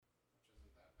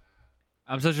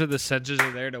I'm so sure the sensors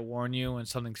are there to warn you when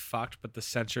something's fucked, but the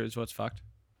sensor is what's fucked.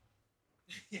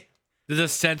 There's a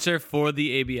sensor for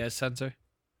the ABS sensor.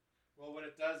 Well, what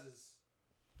it does is...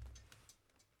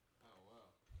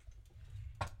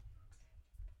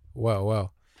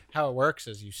 Whoa. How it works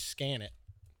is you scan it.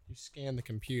 You scan the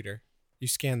computer. You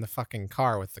scan the fucking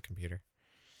car with the computer.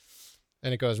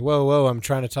 And it goes, whoa, I'm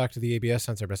trying to talk to the ABS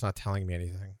sensor, but it's not telling me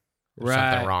anything. There's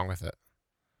something wrong with it.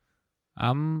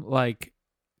 I'm like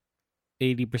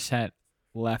 80%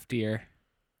 left ear.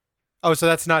 Oh, so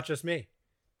that's not just me.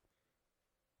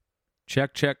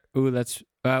 Check. Ooh, that's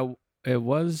it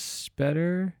was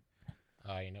better.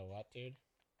 Oh, you know what, dude?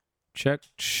 Check.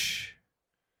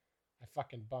 I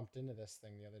fucking bumped into this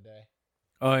thing the other day.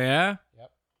 Oh yeah?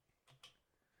 Yep.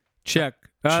 Check.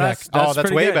 Check. That's that's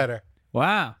pretty way good. better.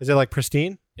 Wow. Is it like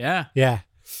pristine? Yeah. Yeah.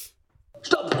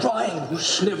 Stop crying, you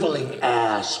sniveling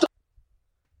ass. Stop.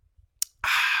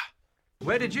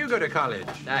 Where did you go to college?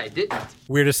 I didn't.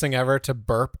 Weirdest thing ever to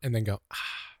burp and then go,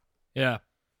 Yeah.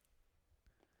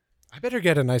 I better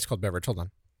get a nice cold beverage. Hold on.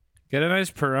 Get a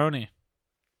nice Peroni.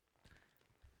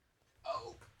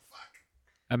 Oh, fuck.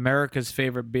 America's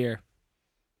favorite beer.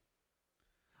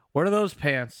 What are those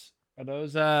pants? Are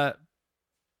those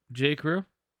J. Crew?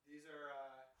 These are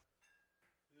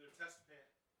test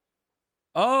pants.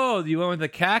 Oh, you went with the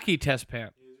khaki test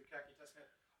pant. These are khaki test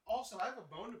pants. Also, I have a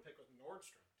bone to pick with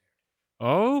Nordstrom.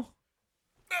 Oh?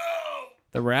 No!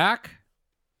 The rack?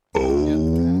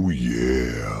 Oh,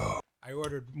 yeah. I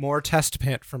ordered more test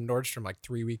pant from Nordstrom like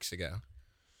 3 weeks ago.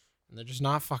 And they're just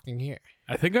not fucking here.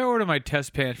 I think I ordered my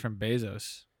test pant from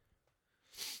Bezos,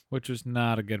 which was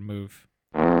not a good move.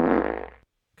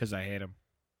 Because I hate him.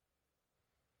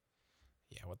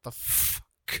 Yeah, what the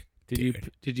fuck?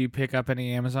 Did you pick up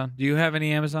any Amazon? Do you have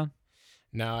any Amazon?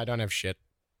 No, I don't have shit.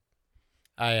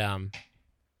 I like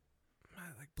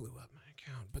blew up my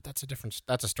account, but that's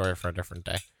a story for a different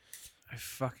day. I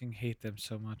fucking hate them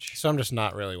so much. So I'm just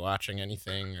not really watching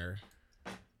anything, or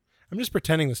I'm just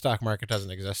pretending the stock market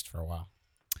doesn't exist for a while.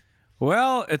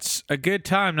 Well, it's a good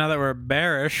time now that we're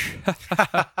bearish.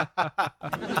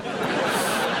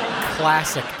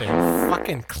 Classic, dude.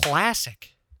 Fucking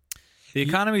classic. The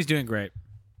economy's doing great.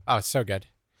 Oh, it's so good.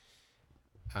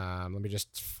 Let me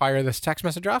just fire this text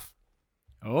message off.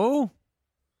 Oh?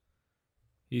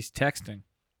 He's texting.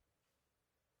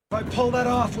 If I pull that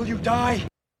off, will you die?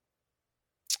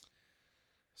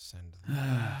 Send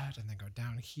that, and then go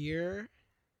down here.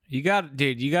 You got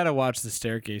to watch The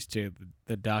Staircase too,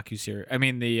 the docuseries. I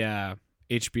mean the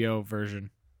HBO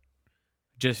version.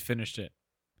 Just finished it.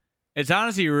 It's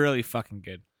honestly really fucking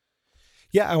good.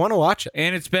 Yeah, I want to watch it.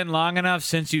 And it's been long enough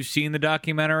since you've seen the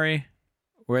documentary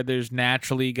where there's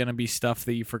naturally going to be stuff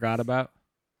that you forgot about.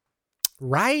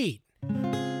 Right.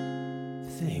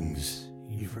 Things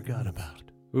you forgot about.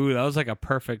 Ooh, that was like a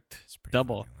perfect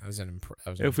double. That was an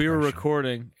If we were impression.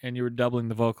 recording and you were doubling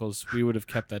the vocals, we would have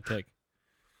kept that take.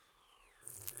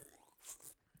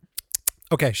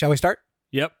 Okay, shall we start?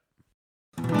 Yep.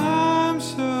 I'm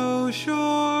so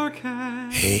sure can.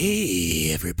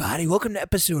 Hey, everybody. Welcome to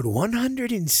episode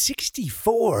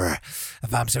 164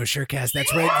 of I'm So Surecast.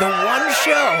 That's right, the one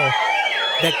show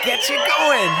that gets you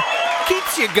going,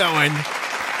 keeps you going,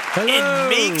 and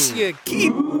makes you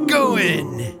keep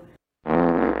going.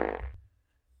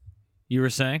 You were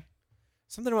saying?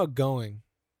 Something about going.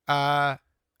 Was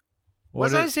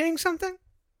I saying something?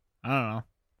 I don't know.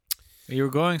 You were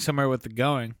going somewhere with the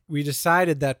going. We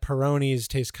decided that Peronis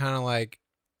taste kind of like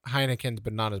Heineken's,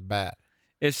 but not as bad.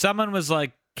 If someone was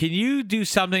like, can you do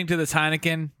something to this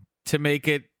Heineken to make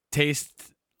it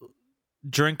taste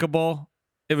drinkable?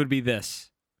 It would be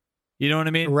this. You know what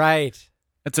I mean? Right.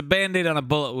 It's a Band-Aid on a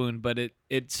bullet wound, but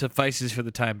it suffices for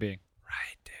the time being.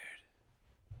 Right, dude.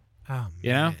 Oh, man.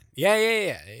 You know?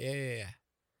 Yeah.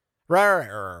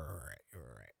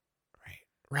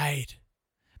 Right.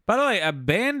 By the way, a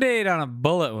Band-Aid on a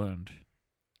bullet wound.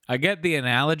 I get the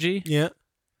analogy, Yeah.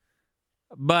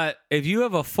 but if you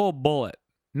have a full bullet,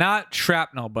 not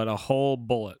shrapnel, but a whole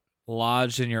bullet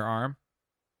lodged in your arm,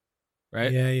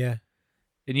 right? Yeah.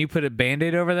 And you put a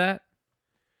Band-Aid over that,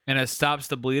 and it stops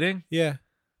the bleeding, Yeah.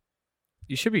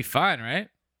 you should be fine, right?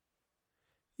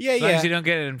 Yeah, As long as you don't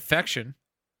get an infection.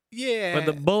 Yeah. But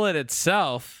the bullet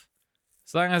itself,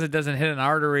 as long as it doesn't hit an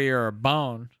artery or a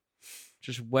bone,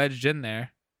 just wedged in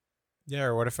there. Yeah,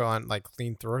 or what if it went like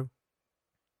clean through?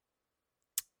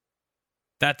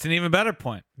 That's an even better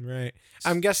point. Right.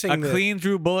 I'm guessing A that, clean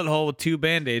through bullet hole with 2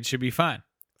 Band-Aids should be fine.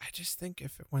 I just think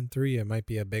if it went through you, it might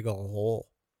be a big old hole.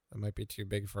 It might be too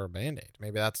big for a Band-Aid.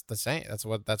 Maybe that's the saying. That's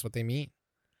what they mean.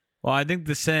 Well, I think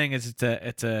the saying is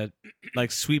it's a like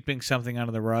sweeping something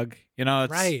under the rug. You know,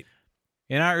 it's Right.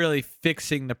 You're not really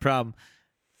fixing the problem.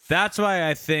 That's why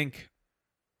I think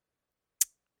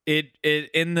it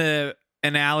in the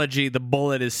analogy, the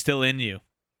bullet is still in you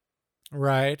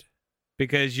Right.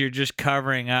 because you're just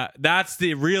covering up. That's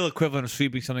the real equivalent of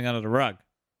sweeping something under the rug,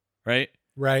 right?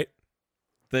 Right.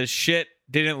 The shit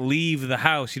didn't leave the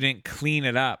house. You didn't clean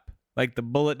it up. Like the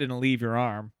bullet didn't leave your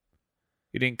arm.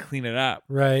 You didn't clean it up.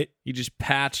 Right. You just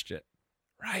patched it.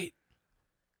 Right.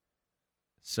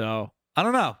 So, I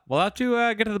don't know. We'll have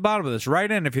to get to the bottom of this.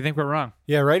 Write in if you think we're wrong.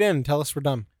 Yeah, write in. Tell us we're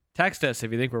dumb. Text us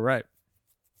if you think we're right.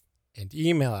 And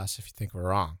email us if you think we're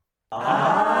wrong.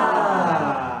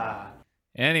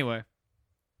 Anyway,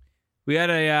 we had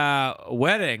a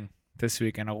wedding this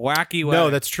weekend, a wacky wedding. No,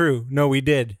 that's true. No, we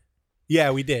did.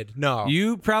 Yeah, we did. No.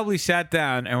 You probably sat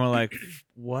down and were like,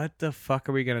 what the fuck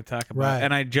are we going to talk about? Right.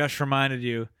 And I just reminded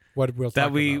you What we'll that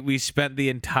talk we about. we spent the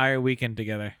entire weekend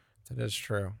together That is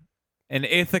true. in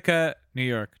Ithaca, New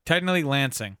York. Technically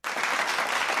Lansing.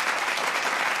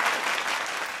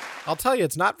 I'll tell you,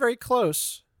 it's not very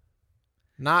close.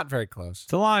 Not very close.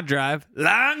 It's a long drive.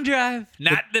 Long drive.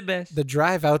 Not the best. The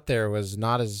drive out there was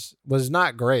not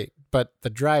great, but the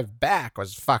drive back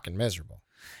was fucking miserable.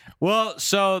 Well,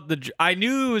 so I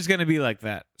knew it was going to be like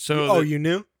that. So You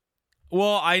knew?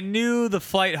 well, I knew the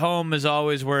flight home is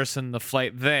always worse than the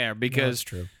flight there That's because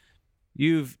true.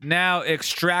 you've now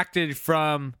extracted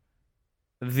from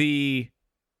the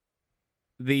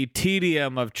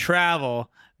tedium of travel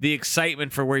the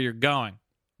excitement for where you're going.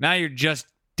 Now you're just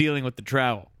dealing with the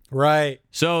travel. Right.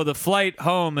 So the flight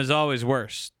home is always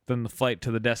worse than the flight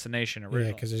to the destination originally.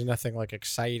 Yeah, because there's nothing like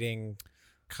exciting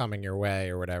coming your way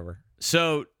or whatever.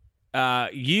 So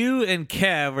you and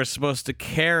Kev are supposed to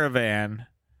caravan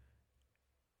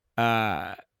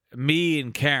me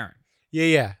and Karen.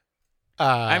 Yeah.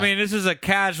 I mean, this is a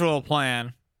casual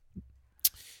plan.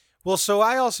 Well, so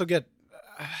I also get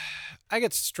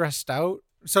stressed out.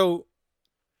 So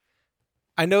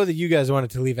I know that you guys wanted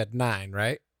to leave at 9,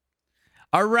 right?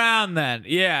 Around then.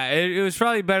 Yeah, it was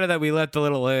probably better that we left a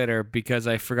little later because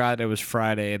I forgot it was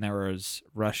Friday and there was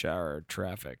rush hour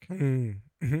traffic.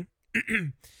 Mm-hmm.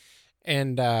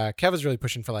 And Kev was really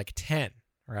pushing for like 10,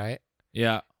 right?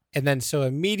 Yeah. And then so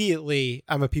immediately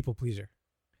I'm a people pleaser.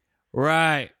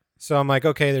 Right. So I'm like,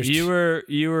 okay, there's You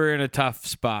were in a tough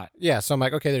spot. yeah. So I'm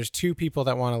like, okay, there's 2 people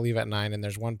that want to leave at 9, and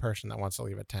there's 1 person that wants to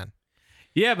leave at 10.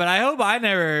 Yeah, but I hope I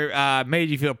never made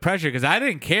you feel pressure because I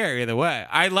didn't care either way.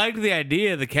 I liked the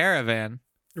idea of the caravan,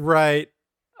 Right.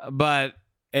 but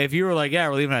if you were like, yeah,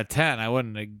 we're leaving at 10, I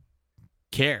wouldn't have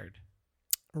cared.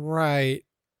 Right.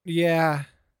 Yeah.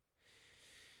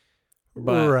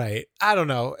 But- right. I don't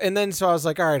know. And then so I was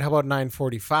like, all right, how about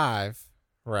 9:45?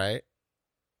 Right.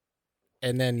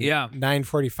 And then Yeah.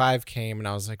 9:45 came, and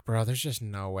I was like, bro, there's just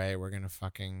no way we're gonna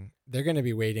they're gonna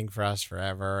be waiting for us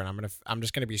forever, and I'm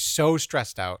just gonna be so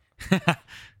stressed out.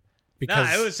 Because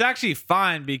No, it was actually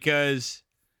fine because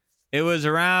it was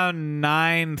around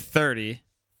 9:30.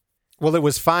 well, it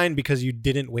was fine because you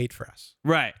didn't wait for us.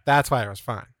 Right. That's why it was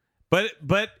fine. But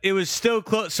it was still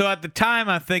close. So at the time,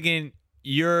 I'm thinking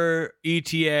your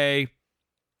ETA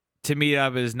to meet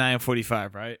up is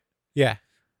 9:45, right? Yeah.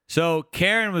 So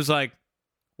Karen was like,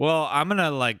 well, I'm going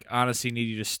to honestly need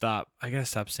you to stop. I got to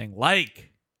stop saying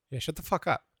Yeah. Shut the fuck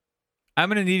up. I'm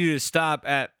going to need you to stop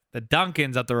at the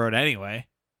Dunkin's up the road anyway.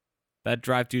 That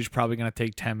drive-thru is probably going to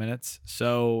take 10 minutes.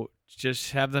 So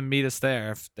just have them meet us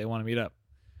there if they want to meet up.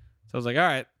 So I was like, all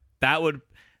right,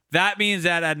 that means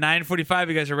that at 9:45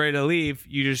 you guys are ready to leave.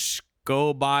 You just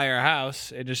go by our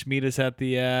house and just meet us at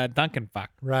the Dunkin' fuck.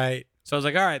 Right. So I was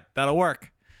like, all right, that'll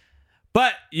work.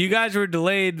 But you guys were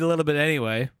delayed a little bit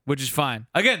anyway, which is fine.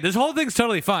 Again, this whole thing's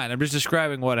totally fine. I'm just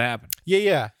describing what happened. Yeah.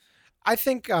 Yeah. I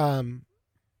think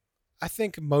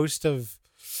most of.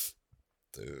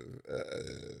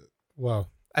 Whoa.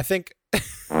 I think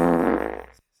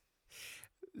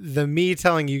the me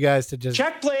telling you guys to just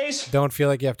Check, please. don't feel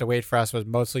like you have to wait for us was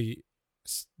mostly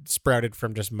sprouted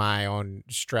from just my own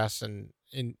stress and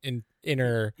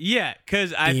inner Yeah,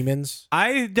 because demons.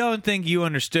 I don't think you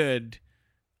understood.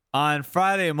 On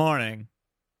Friday morning,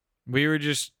 we were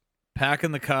just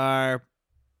packing the car,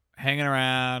 hanging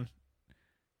around.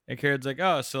 And Karen's like,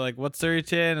 oh, so what's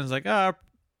 30 And it's like, oh,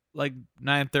 9:30,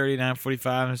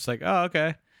 9:45. And it's like, oh,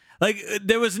 okay.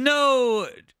 There was no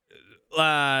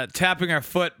tapping our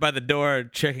foot by the door,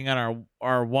 checking on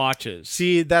our watches.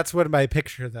 See, that's what I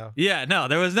picture though. Yeah, no,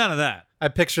 there was none of that. I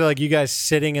picture you guys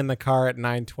sitting in the car at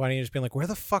 9:20 and just being like, "Where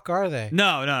the fuck are they?"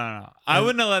 No. I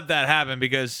wouldn't have let that happen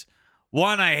because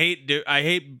one, I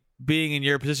hate being in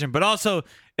your position, but also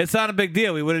it's not a big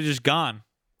deal. We would have just gone.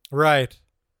 Right.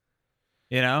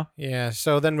 You know? Yeah.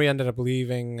 So then we ended up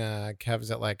leaving Kev's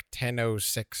at like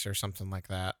 10:06 or something like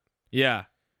that. Yeah.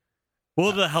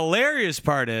 Well, the hilarious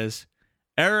part is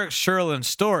Eric Sherlin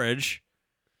storage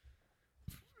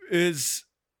is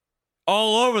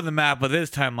all over the map with his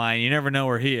timeline. You never know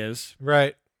where he is.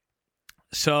 Right.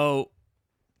 So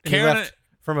And he Karen, left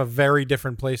from a very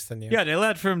different place than you. yeah, they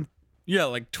left from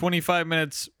like 25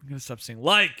 minutes. I'm gonna stop saying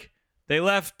like. They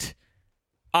left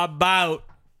about.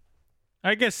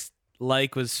 I guess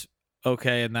like was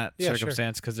okay in that Yeah,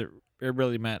 circumstance because it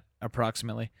really meant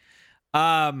approximately.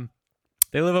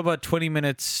 They live about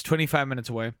 25 minutes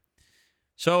away.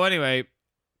 So anyway,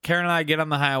 Karen and I get on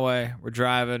the highway. We're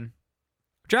driving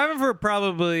for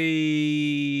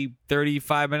probably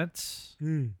 35 minutes.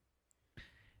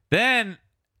 Then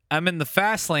I'm in the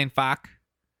fast lane, fuck,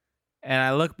 and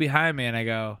I look behind me and I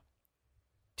go,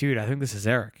 dude, I think this is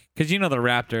Eric. Because you know the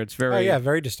Raptor, it's very... Oh, yeah,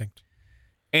 very distinct.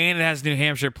 And it has New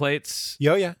Hampshire plates.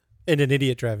 Yo, yeah. And an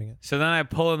idiot driving it. So then I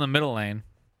pull in the middle lane.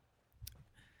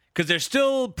 Because they're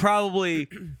still probably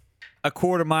a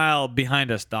quarter mile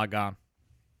behind us, doggone.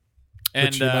 And,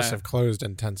 Which you must have closed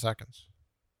in 10 seconds.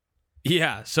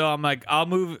 Yeah, so I'm like, I'll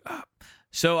move.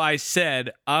 So I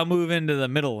said, I'll move into the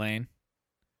middle lane.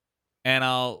 And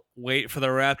I'll wait for the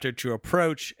Raptor to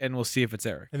approach, and we'll see if it's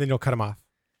Eric. And then you'll cut him off.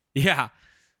 Yeah.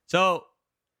 So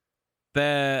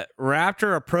the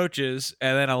Raptor approaches,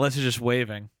 and then Alyssa's just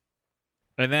waving.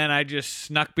 And then I just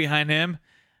snuck behind him,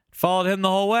 followed him the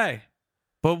whole way.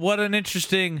 But what an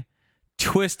interesting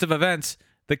twist of events.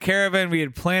 The caravan we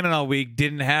had planned all week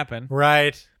didn't happen.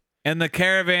 Right. And the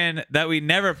caravan that we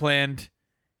never planned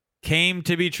came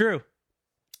to be true.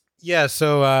 Yeah,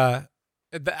 so I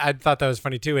thought that was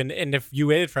funny too. And if you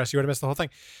waited for us, you would have missed the whole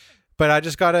thing. But I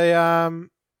just got a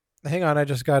hang on, I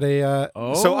just got a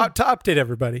so to update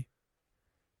everybody.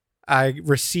 I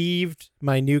received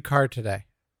my new car today.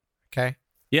 Okay?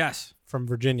 Yes. From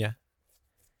Virginia.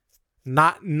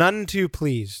 None too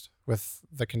pleased with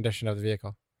the condition of the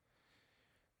vehicle.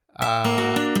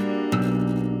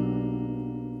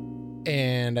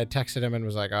 And I texted him and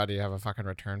was like, "Oh, do you have a fucking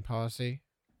return policy?"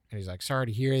 And he's like, "Sorry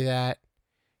to hear that.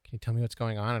 Can you tell me what's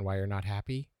going on and why you're not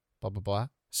happy?" Blah, blah, blah.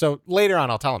 So later on,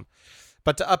 I'll tell him.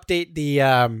 But to update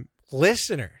the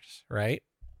listeners, right?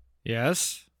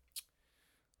 Yes.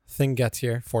 Thing gets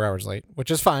here 4 hours late, which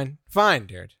is fine. Fine,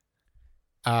 dude.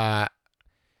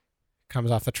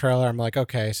 Comes off the trailer. I'm like,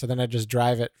 okay. So then I just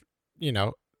drive it,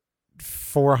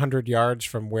 400 yards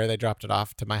from where they dropped it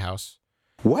off to my house.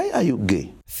 Why are you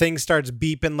gay? Thing starts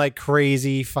beeping like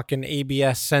crazy. Fucking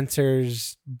ABS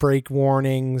sensors, brake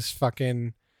warnings,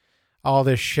 fucking all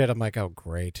this shit. I'm like, oh,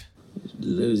 great.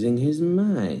 Losing his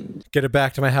mind. Get it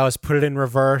back to my house, put it in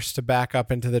reverse to back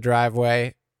up into the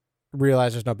driveway.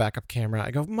 Realize there's no backup camera.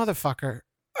 I go, motherfucker.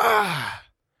 Ah.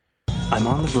 I'm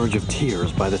on the verge of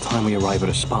tears by the time we arrive at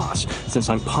a spas, since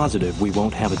I'm positive we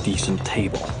won't have a decent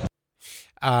table.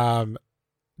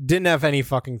 Didn't have any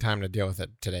fucking time to deal with it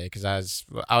today because I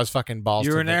was fucking balls.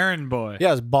 You're an errand boy. Yeah,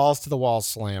 I was balls to the wall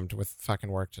slammed with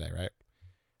fucking work today, right?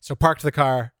 So parked the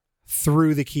car,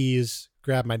 threw the keys,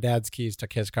 grabbed my dad's keys,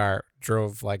 took his car,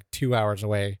 drove like 2 hours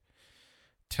away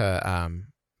to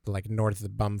like north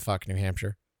of bumfuck New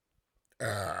Hampshire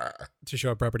to show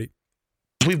a property.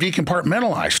 We've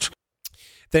decompartmentalized.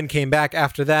 Then came back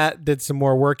after that, did some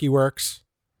more worky works,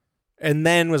 and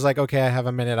then was like, okay, I have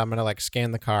a minute. I'm going to like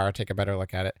scan the car, take a better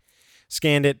look at it.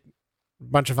 Scanned it,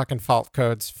 bunch of fucking fault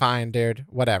codes. Fine, dude,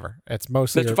 whatever. It's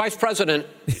mostly... Mr. Vice President.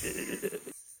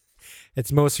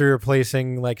 It's mostly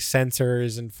replacing like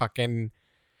sensors and fucking...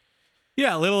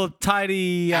 Yeah, little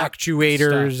tidy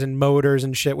actuators stuff. And motors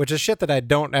and shit, which is shit that I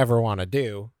don't ever want to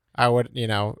do. I would,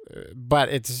 but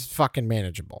it's fucking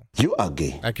manageable. You are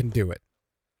gay. I can do it.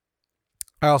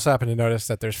 I also happen to notice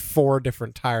that there's 4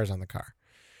 different tires on the car,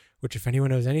 which if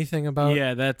anyone knows anything about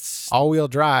that's all-wheel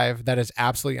drive, that is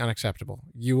absolutely unacceptable.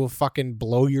 You will fucking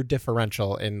blow your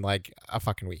differential in like a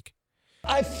fucking week.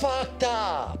 I fucked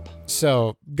up.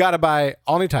 So gotta buy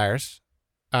all new tires.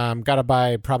 Gotta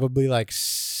buy probably like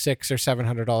 $600 or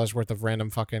 $700 worth of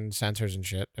random fucking sensors and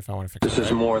shit if I want to fix it. This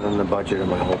is more than the budget of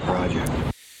my whole project.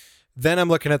 Then I'm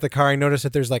looking at the car. I notice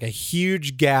that there's like a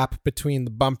huge gap between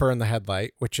the bumper and the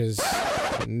headlight, which is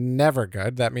never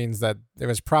good. That means that it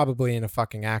was probably in a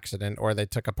fucking accident, or they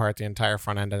took apart the entire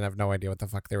front end and have no idea what the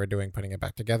fuck they were doing putting it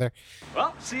back together.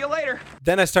 Well, see you later.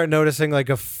 Then I start noticing like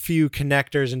a few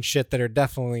connectors and shit that are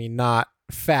definitely not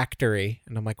factory.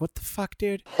 And I'm like, what the fuck,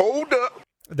 dude? Hold up.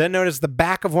 Then notice the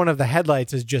back of one of the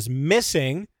headlights is just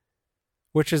missing,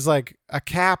 which is like a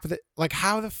cap that, like,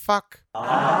 how the fuck?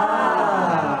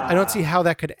 I don't see how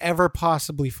that could ever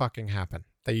possibly fucking happen.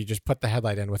 That you just put the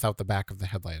headlight in without the back of the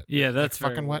headlight. Yeah, that's like,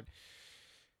 fucking very what?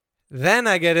 Then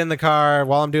I get in the car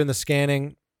while I'm doing the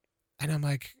scanning, and I'm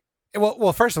like,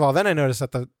 well, first of all, then I notice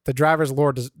that the driver's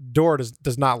door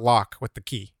does not lock with the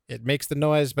key. It makes the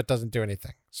noise but doesn't do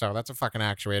anything. So that's a fucking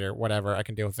actuator, whatever, I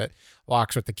can deal with it.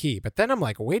 Locks with the key. But then I'm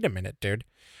like, wait a minute, dude.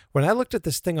 When I looked at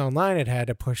this thing online, it had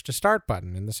a push to start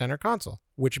button in the center console,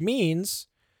 which means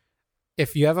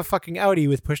if you have a fucking Audi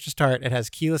with push to start, it has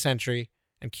keyless entry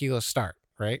and keyless start,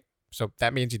 right? So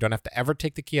that means you don't have to ever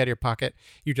take the key out of your pocket.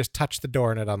 You just touch the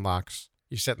door and it unlocks.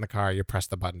 You sit in the car, you press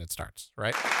the button, it starts,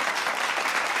 right?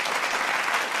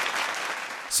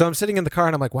 So I'm sitting in the car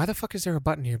and I'm like, why the fuck is there a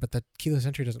button here, but the keyless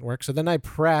entry doesn't work? So then I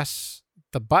press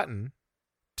the button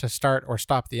to start or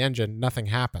stop the engine. Nothing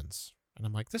happens. And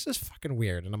I'm like, this is fucking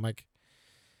weird. And I'm like,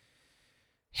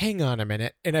 hang on a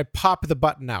minute. And I pop the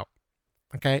button out.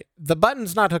 Okay. The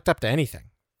button's not hooked up to anything.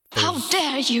 How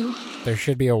dare you? There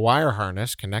should be a wire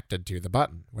harness connected to the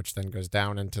button, which then goes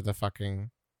down into the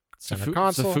fucking center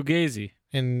console. It's a Fugazi.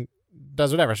 And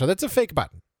does whatever. So that's a fake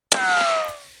button.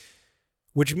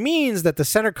 Which means that the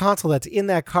center console that's in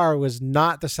that car was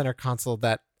not the center console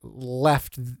that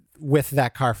left with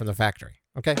that car from the factory.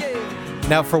 Okay?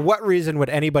 Now, for what reason would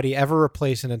anybody ever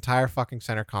replace an entire fucking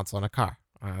center console in a car?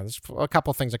 There's a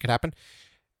couple things that could happen.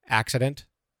 Accident.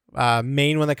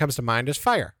 Main one that comes to mind is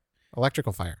fire.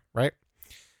 Electrical fire, right?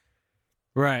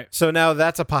 Right. So now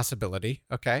that's a possibility.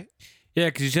 Okay? Yeah,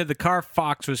 because you said the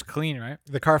Carfax was clean, right?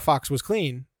 The Carfax was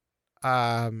clean.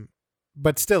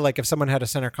 But still, like if someone had a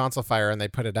center console fire and they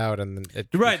put it out and it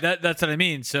right, that's what I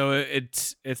mean. So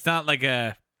it's not like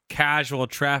a casual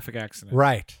traffic accident,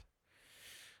 right?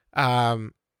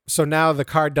 So now the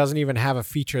car doesn't even have a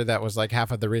feature that was like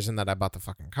half of the reason that I bought the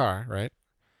fucking car, right?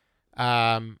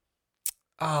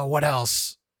 Oh, what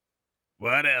else?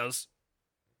 What else?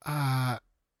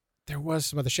 There was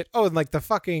some other shit. Oh, and like the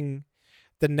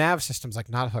nav system's like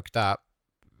not hooked up,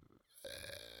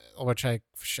 which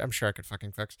I'm sure I could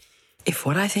fucking fix. If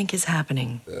what I think is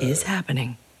happening is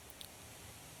happening,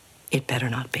 it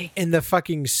better not be. And the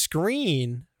fucking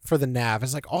screen for the nav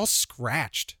is like all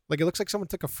scratched. Like it looks like someone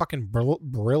took a fucking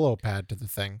Brillo pad to the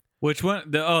thing. Which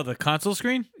one? The console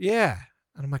screen? Yeah.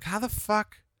 And I'm like, how the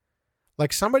fuck?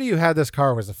 Like somebody who had this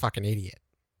car was a fucking idiot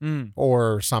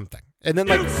or something. And then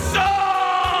like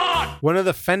one of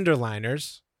the fender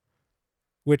liners,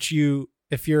 which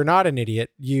if you're not an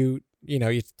idiot, you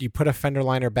put a fender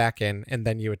liner back in and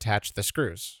then you attach the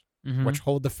screws, which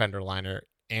hold the fender liner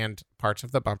and parts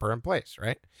of the bumper in place,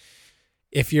 right?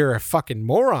 If you're a fucking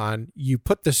moron, you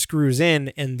put the screws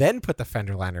in and then put the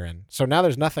fender liner in. So now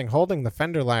there's nothing holding the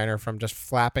fender liner from just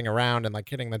flapping around and like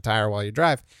hitting the tire while you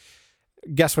drive.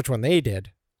 Guess which one they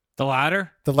did? The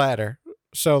ladder? The ladder.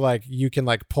 So like you can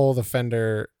like pull the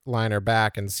fender liner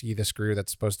back and see the screw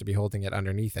that's supposed to be holding it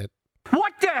underneath it.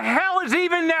 What the hell is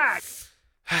even that?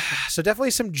 So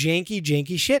definitely some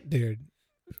janky shit, dude.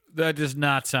 That does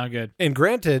not sound good. And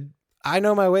granted, I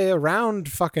know my way around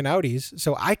fucking Audis,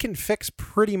 so I can fix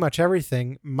pretty much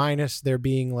everything minus there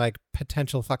being like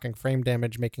potential fucking frame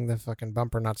damage, making the fucking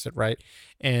bumper not sit right,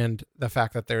 and the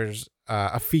fact that there's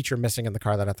a feature missing in the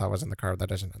car that I thought was in the car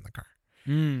that isn't in the car.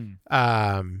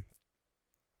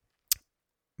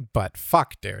 But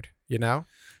fuck, dude, you know?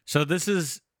 So this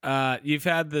is, you've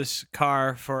had this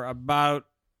car for about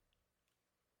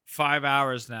 5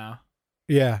 hours now.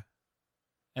 Yeah.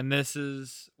 And this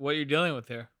is what you're dealing with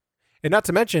here. And not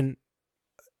to mention,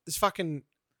 this fucking...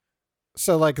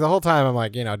 So, like, the whole time I'm,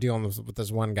 like, dealing with this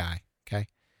one guy, okay?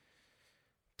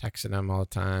 Texting him all the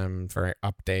time for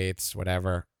updates,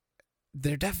 whatever.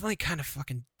 They're definitely kind of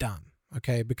fucking dumb,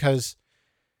 okay? Because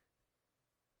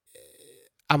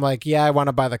I'm like, yeah, I want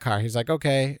to buy the car. He's like,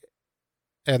 okay.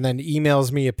 And then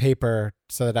emails me a paper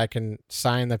so that I can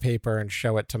sign the paper and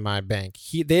show it to my bank.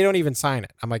 They don't even sign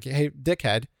it. I'm like, hey,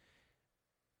 dickhead.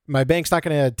 My bank's not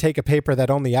going to take a paper that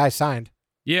only I signed.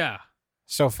 Yeah.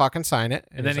 So fucking sign it.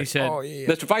 And then he said, oh, yeah.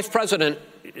 Mr. Vice President.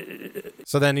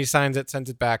 So then he signs it, sends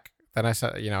it back. Then I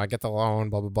said, I get the loan,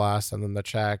 blah, blah, blah. Send them the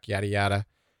check, yada, yada.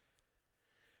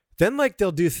 Then like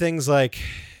they'll do things like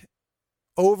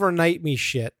overnight me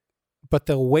shit, but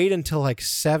they'll wait until like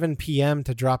 7 p.m.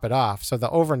 to drop it off. So the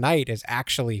overnight is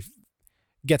actually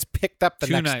gets picked up the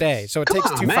next day. So it takes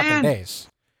 2 fucking days.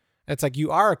 It's like,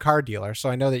 you are a car dealer, so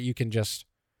I know that you can just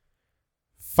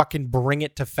fucking bring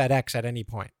it to FedEx at any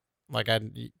point. Like,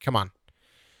 come on.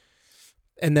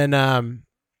 And then,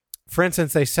 for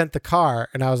instance, they sent the car,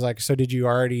 and I was like, so did you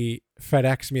already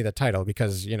FedEx me the title?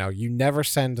 Because, you never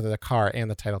send the car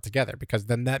and the title together, because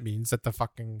then that means that the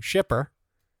fucking shipper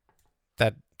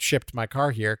that shipped my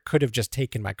car here could have just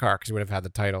taken my car because he would have had the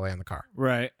title and the car.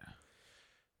 Right.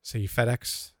 So you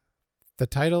FedEx the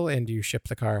title and you ship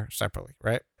the car separately,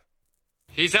 right?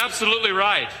 He's absolutely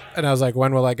right. And I was like,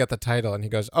 when will I get the title? And he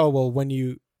goes, oh, well, when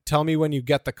you tell me when you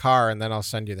get the car and then I'll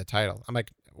send you the title. I'm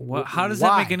like, What? How does why?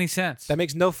 that make any sense? That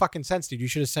makes no fucking sense, dude. You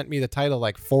should have sent me the title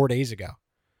like 4 days ago.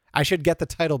 I should get the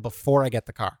title before I get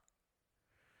the car.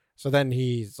 So then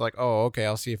he's like, oh, okay,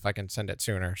 I'll see if I can send it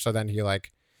sooner. So then he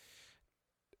like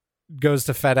goes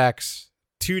to FedEx,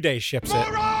 2 day ships it,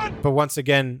 but once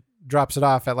again drops it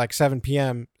off at like 7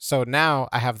 p.m. So now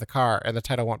I have the car and the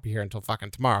title won't be here until fucking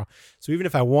tomorrow. So even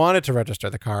if I wanted to register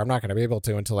the car, I'm not going to be able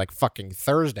to until like fucking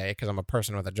Thursday because I'm a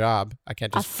person with a job. I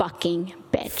can't just fucking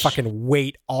bitch. fucking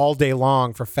wait all day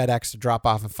long for FedEx to drop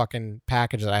off a fucking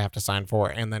package that I have to sign for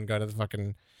and then go to the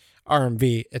fucking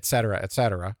RMV, et cetera, et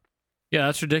cetera. Yeah,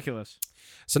 that's ridiculous.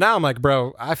 So now I'm like,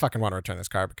 bro, I fucking want to return this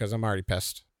car because I'm already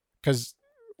pissed. Because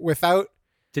without...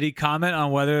 Did he comment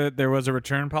on whether there was a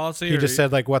return policy? He just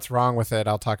said, like, what's wrong with it?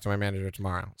 I'll talk to my manager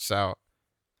tomorrow. So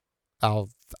I'll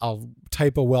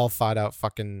type a well thought out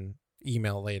fucking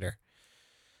email later.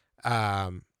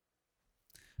 Remember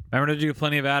to do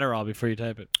plenty of Adderall before you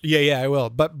type it. Yeah, I will.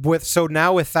 But so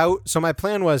my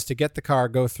plan was to get the car,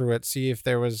 go through it, see if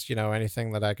there was,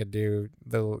 anything that I could do,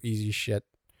 little easy shit,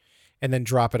 and then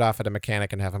drop it off at a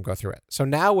mechanic and have him go through it. So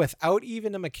now without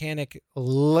even a mechanic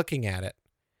looking at it,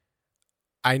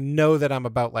 I know that I'm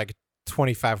about like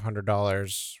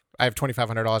 $2,500. I have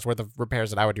 $2,500 worth of repairs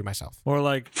that I would do myself. Or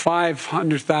like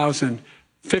 500,000,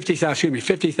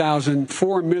 50,000,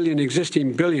 4 million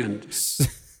existing billion.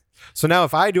 So now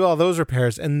if I do all those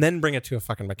repairs and then bring it to a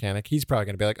fucking mechanic, he's probably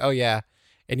going to be like, oh yeah,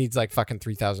 it needs like fucking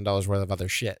 $3,000 worth of other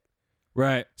shit.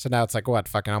 Right. So now it's like what?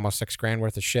 Fucking almost $6,000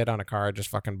 worth of shit on a car I just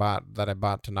fucking bought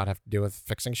to not have to deal with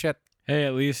fixing shit. Hey,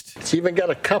 at least It's even got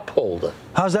a cup holder.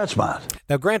 How's that smart?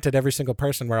 Now, granted, every single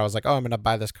person where I was like, oh, I'm going to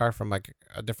buy this car from like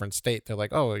a different state, they're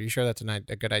like, oh, are you sure that's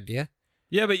a good idea?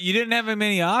 Yeah, but you didn't have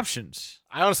many options.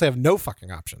 I honestly have no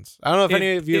fucking options. I don't know if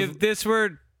any of you... If this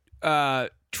were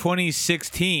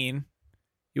 2016,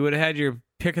 you would have had your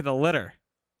pick of the litter.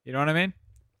 You know what I mean?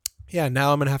 Yeah,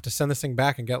 now I'm going to have to send this thing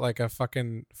back and get like a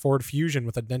fucking Ford Fusion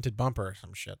with a dented bumper or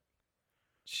some shit.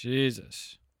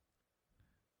 Jesus.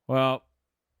 Well,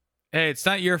 hey, it's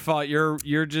not your fault.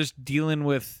 You're just dealing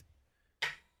with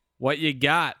what you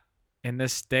got in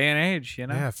this day and age, you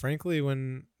know? Yeah, frankly,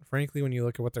 when you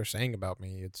look at what they're saying about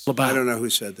me, it's... I don't know who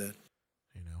said that.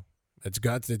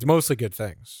 It's mostly good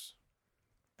things.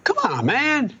 Come on,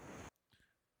 man.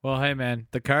 Well, hey, man,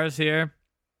 the car's here.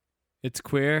 It's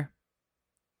queer.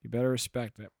 You better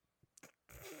respect it.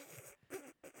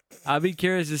 I'll be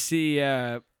curious to see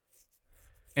if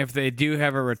they do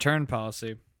have a return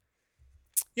policy.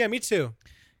 Yeah, me too.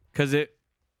 Because it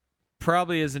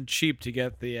probably isn't cheap to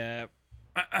get the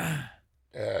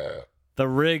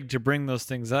rig to bring those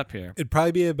things up here. It'd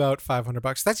probably be about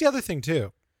 $500. That's the other thing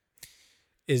too.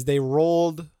 Is they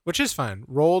rolled, which is fine,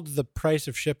 rolled the price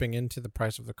of shipping into the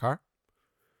price of the car.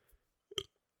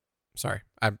 Sorry,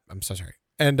 I'm so sorry.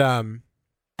 And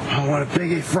I want a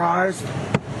biggie fries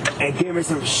and give me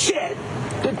some shit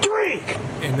to drink.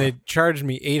 And they charged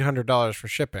me $800 for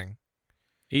shipping.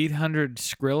 800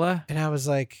 Skrilla? And I was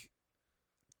like,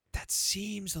 that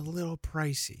seems a little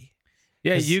pricey.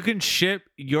 Yeah, you can ship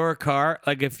your car.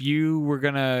 Like if you were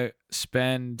going to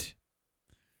spend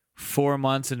 4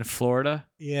 months in Florida.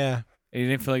 Yeah. And you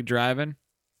didn't feel like driving.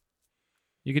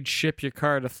 You could ship your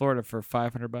car to Florida for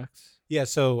 $500. Yeah,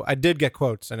 so I did get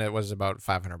quotes, and it was about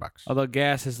 $500. Although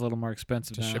gas is a little more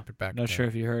expensive to now. ship it back. Not sure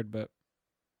if you heard, but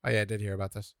oh yeah, I did hear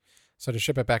about this. So to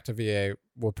ship it back to VA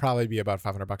will probably be about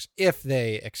 $500 if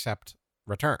they accept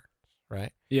returns,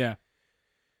 right? Yeah.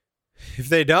 If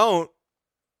they don't,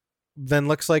 then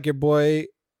looks like your boy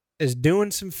is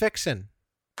doing some fixing.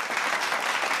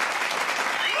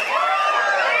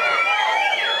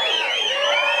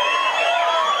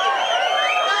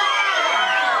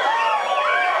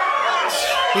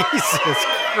 Jesus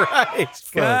Christ,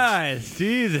 folks. Guys,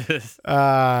 Jesus.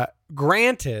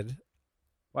 Granted.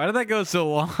 Why did that go so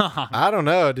long? I don't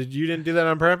know. You didn't do that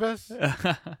on purpose?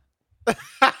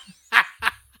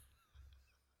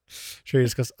 Sure, he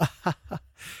just goes,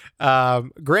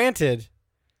 granted,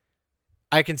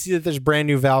 I can see that there's brand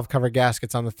new valve cover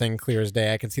gaskets on the thing clear as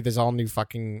day. I can see there's all new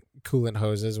fucking coolant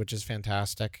hoses, which is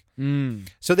fantastic.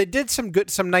 So they did some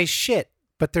nice shit,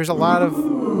 but there's a lot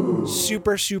of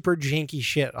super, super janky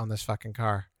shit on this fucking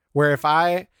car. Where if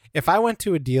I went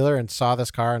to a dealer and saw this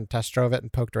car and test drove it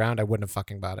and poked around, I wouldn't have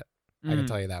fucking bought it. I can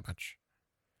tell you that much.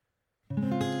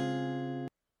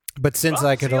 But since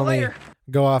I could only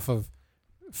go off of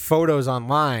photos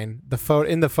online,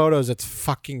 in the photos it's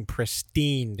fucking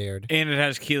pristine, dude. And it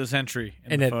has keyless entry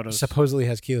in the photos. Supposedly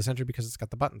has keyless entry because it's got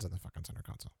the buttons in the fucking center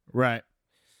console. Right.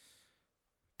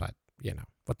 But you know,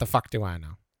 what the fuck do I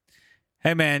know?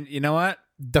 Hey, man, you know what?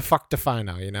 The fuck do I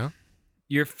know, you know?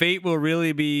 Your fate will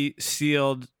really be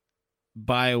sealed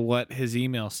by what his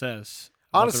email says.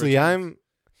 Honestly, I don't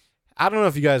know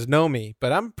if you guys know me,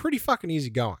 but I'm pretty fucking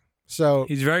easygoing. So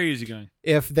he's very easygoing.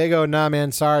 If they go, nah,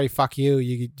 man, sorry, fuck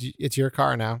you, it's your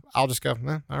car now, I'll just go,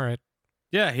 all right.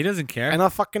 Yeah, he doesn't care. And I'll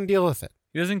fucking deal with it.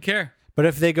 He doesn't care. But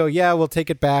if they go, yeah, we'll take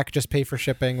it back, just pay for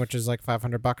shipping, which is like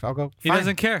 $500, I'll go, fine. He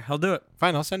doesn't care. He'll do it.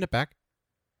 Fine, I'll send it back.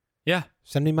 Yeah.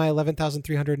 Send me my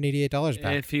 $11,388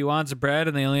 back. If he wants bread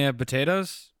and they only have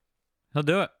potatoes, he'll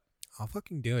do it. I'll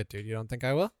fucking do it, dude. You don't think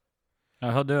I will?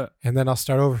 Oh, he'll do it. And then I'll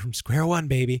start over from square one,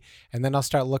 baby. And then I'll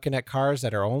start looking at cars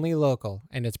that are only local.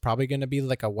 And it's probably going to be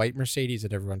like a white Mercedes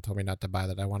that everyone told me not to buy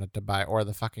that I wanted to buy, or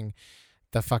the fucking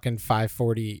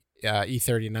 540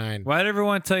 E39. Why did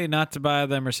everyone tell you not to buy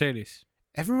the Mercedes?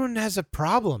 Everyone has a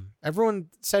problem. Everyone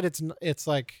said it's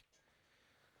like,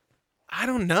 I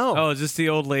don't know. Oh, is this the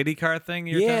old lady car thing?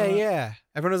 Yeah.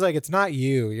 Everyone was like, it's not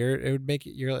you.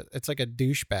 It's like a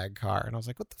douchebag car. And I was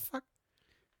like, what the fuck?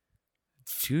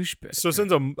 Douchebag. So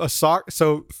since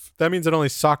so that means that only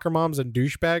soccer moms and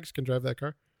douchebags can drive that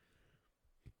car?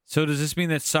 So does this mean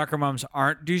that soccer moms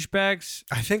aren't douchebags?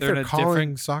 I think they're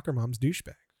calling soccer moms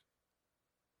douchebags.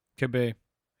 Could be.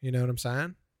 You know what I'm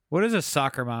saying? What is a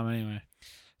soccer mom anyway?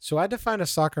 So I define a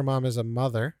soccer mom as a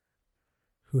mother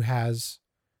who has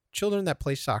children that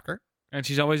play soccer. And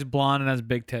she's always blonde and has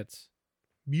big tits.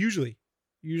 Usually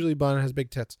blonde and has big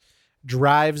tits.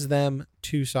 Drives them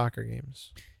to soccer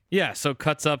games. Yeah, so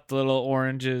cuts up the little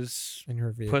oranges in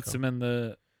her vehicle. Puts them in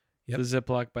the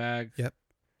Ziploc bag. Yep.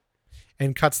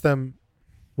 And cuts them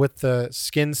with the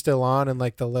skin still on and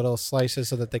like the little slices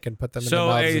so that they can put them in the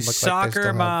mouths. So a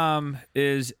soccer mom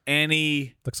is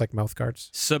any looks like mouth guards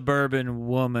suburban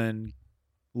woman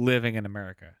living in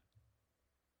America.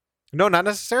 No, not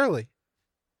necessarily.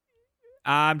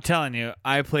 I'm telling you,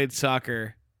 I played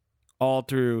soccer all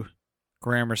through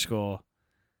grammar school,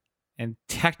 and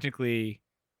technically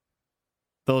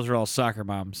those are all soccer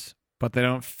moms, but they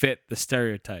don't fit the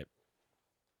stereotype.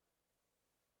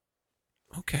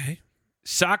 Okay.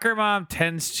 Soccer mom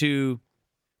tends to...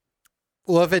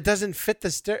 Well, if it doesn't fit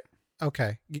the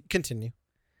okay, continue.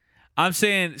 I'm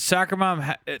saying soccer mom,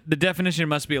 the definition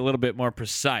must be a little bit more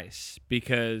precise,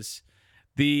 because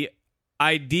the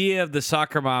idea of the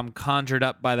soccer mom conjured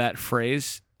up by that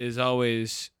phrase is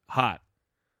always hot.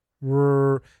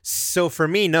 So for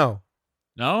me, no.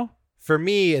 No? For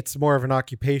me, it's more of an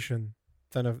occupation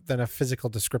than a physical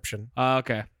description.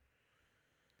 Okay.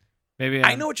 Maybe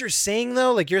I know what you're saying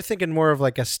though. Like you're thinking more of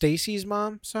like a Stacy's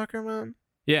mom, soccer mom.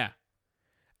 Yeah.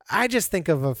 I just think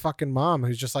of a fucking mom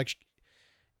who's just like,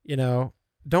 you know,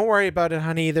 don't worry about it,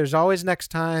 honey. There's always next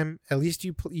time. At least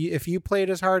if you played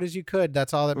as hard as you could,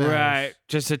 that's all that matters. Right.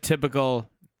 Just a typical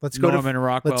Let's go Norman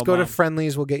Rockwell Let's go mom. to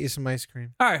Friendly's. We'll get you some ice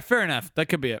cream. All right. Fair enough. That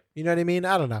could be it. You know what I mean?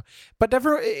 I don't know. But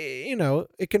you know,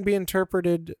 it can be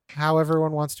interpreted how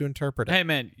everyone wants to interpret it. Hey,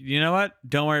 man, you know what?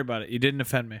 Don't worry about it. You didn't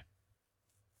offend me.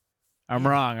 I'm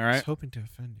wrong, all right? I was hoping to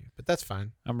offend you, but that's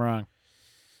fine. I'm wrong.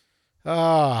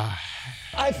 I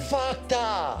fucked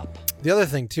up. The other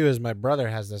thing, too, is my brother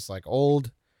has this, like,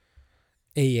 old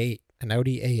A8, an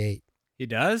Audi A8. He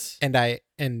does? And I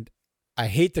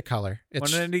hate the color.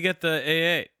 When did he get the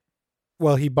A8?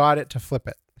 Well, he bought it to flip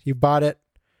it. He bought it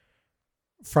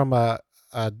from a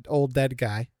old dead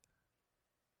guy.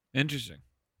 Interesting.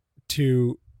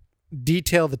 To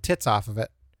detail the tits off of it.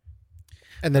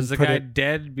 And then was the guy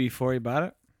dead before he bought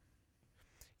it?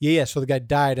 Yeah. So the guy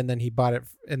died, and then he bought it,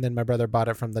 and then my brother bought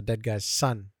it from the dead guy's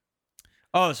son.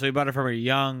 Oh, so he bought it from a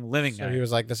young living guy. So he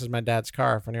was like, "This is my dad's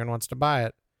car. If anyone wants to buy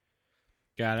it."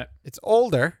 Got it. It's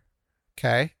older.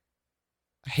 Okay.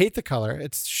 I hate the color.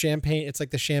 It's champagne. It's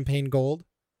like the champagne gold.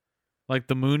 Like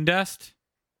the moon dust?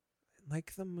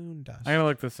 Like the moon dust. I gotta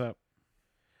look this up.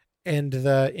 And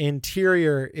the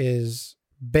interior is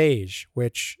beige,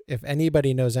 which, if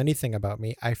anybody knows anything about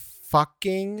me, I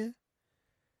fucking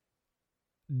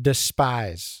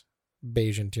despise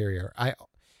beige interior.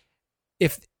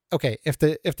 If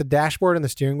the dashboard and the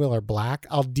steering wheel are black,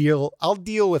 I'll deal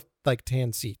with like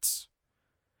tan seats.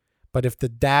 But if the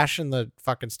dash and the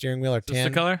fucking steering wheel are tan, is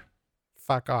this the color?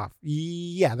 Fuck off.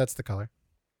 Yeah, that's the color.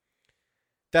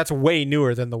 That's way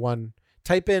newer than the one.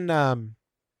 Type in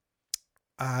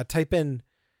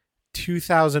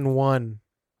 2001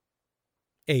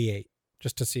 A8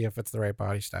 just to see if it's the right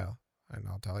body style, and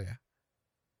I'll tell you.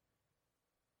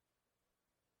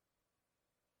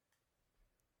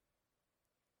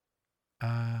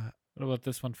 What about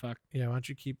this one? Fuck. Yeah, why don't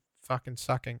you keep fucking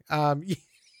sucking?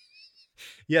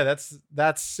 Yeah,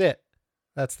 that's it.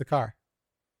 That's the car.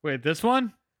 Wait, this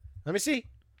one? Let me see.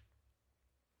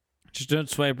 Just don't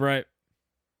swipe right.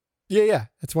 Yeah.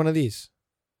 It's one of these.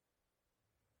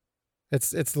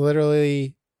 It's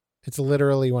literally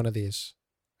one of these.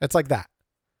 It's like that.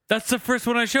 That's the first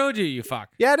one I showed you, you fuck.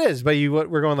 Yeah, it is. But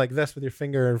we're going like this with your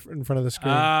finger in front of the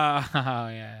screen. Oh,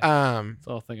 yeah. That's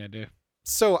the whole thing I do.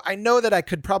 So I know that I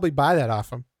could probably buy that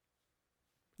off him.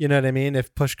 You know what I mean?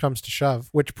 If push comes to shove,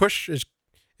 which push is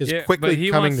quickly but he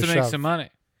coming wants to to shove. make some money.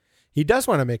 He does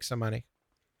want to make some money.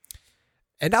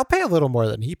 And I'll pay a little more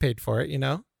than he paid for it, you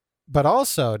know? But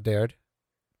also, dude,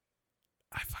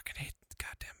 I fucking hate the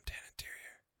goddamn Dan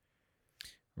Interior.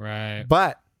 Right.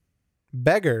 But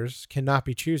beggars cannot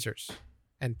be choosers.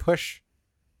 And push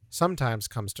sometimes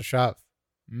comes to shove.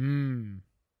 Yeah.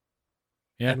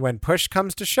 And when push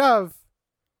comes to shove,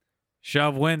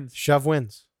 Shove wins. shove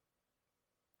wins.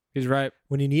 He's right.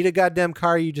 When you need a goddamn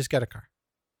car, you just get a car.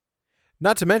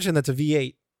 Not to mention that's a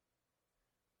V8.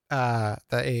 The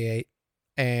A8.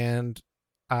 And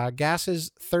gas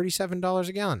is $37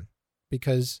 a gallon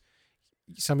because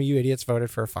some of you idiots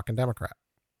voted for a fucking Democrat.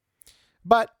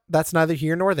 But that's neither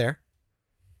here nor there.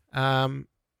 And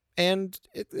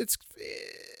it's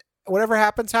whatever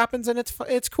happens, and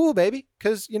it's cool, baby.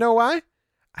 Because you know why?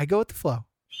 I go with the flow.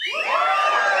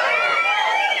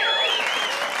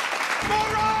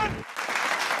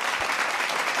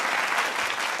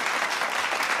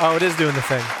 Oh, it is doing the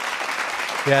thing.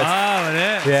 Yeah, It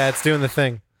is. yeah, it's doing the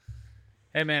thing.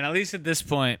 Hey, man, at least at this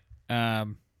point,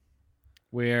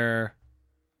 we're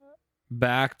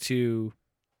back to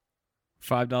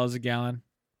 $5 a gallon,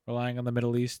 relying on the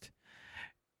Middle East.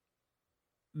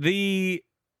 The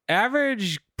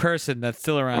average person that's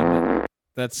still around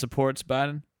that supports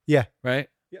Biden, Yeah. right?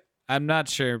 Yep. I'm not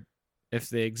sure if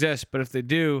they exist, but if they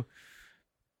do,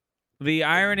 the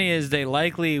irony is they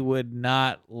likely would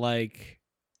not like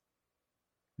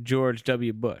George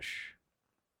W. Bush.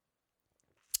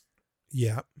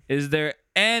 Yeah. Is there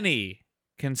any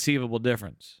conceivable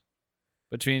difference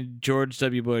between George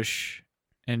W. Bush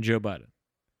and Joe Biden?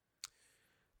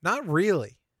 Not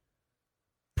really.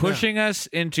 Pushing us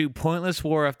into pointless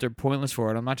war after pointless war.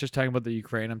 And I'm not just talking about the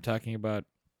Ukraine. I'm talking about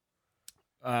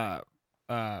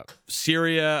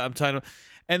Syria. I'm talking about,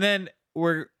 and then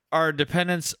our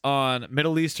dependence on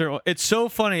Middle Eastern. It's so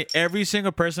funny. Every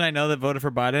single person I know that voted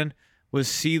for Biden was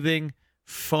seething,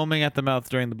 foaming at the mouth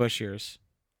during the Bush years.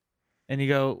 And you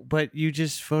go, but you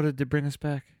just voted to bring us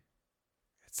back.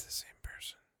 It's the same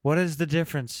person. What is the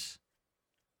difference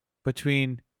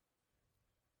between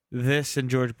this and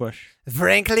George Bush?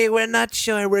 Frankly, we're not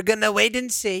sure. We're going to wait and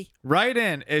see. Write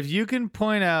in. If you can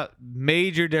point out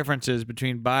major differences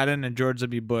between Biden and George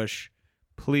W. Bush,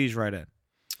 please write in.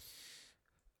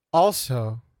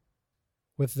 Also,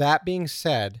 with that being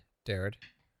said, Darren,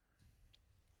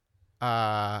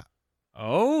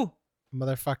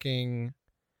 motherfucking,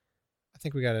 I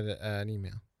think we got an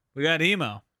email. We got an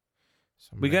email.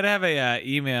 We got to have a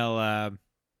email,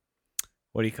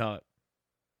 what do you call it?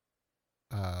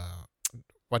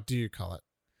 What do you call it?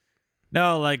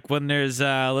 No, like when there's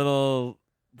a little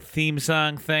theme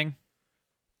song thing.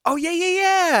 Oh,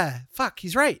 yeah. Fuck,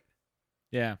 he's right.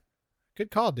 Yeah. Good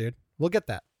call, dude. We'll get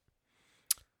that.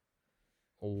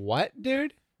 What,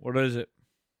 dude? What is it?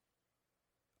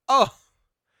 Oh,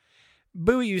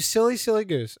 boo, you silly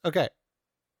goose. Okay.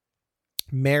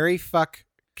 Marry, fuck,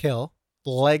 kill.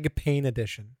 Leg pain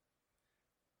edition.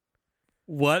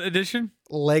 What edition?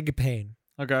 Leg pain.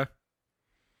 Okay.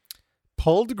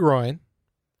 Pulled groin,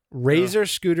 razor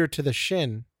scooter to the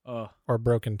shin, or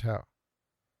broken toe.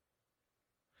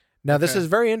 Now, this is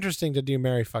very interesting to do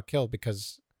marry, fuck, kill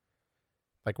because,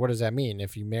 like, what does that mean?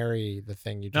 If you marry the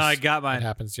thing, you just... No, I got mine. It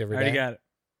happens to you every day. I already got it.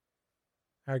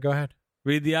 All right, go ahead.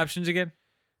 Read the options again.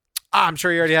 I'm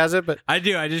sure he already has it, but... I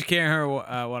do. I just can't hear one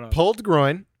of them. Pulled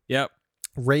groin. Yep.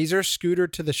 Razor scooter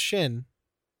to the shin,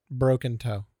 broken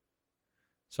toe.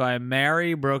 So I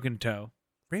marry broken toe.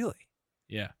 Really?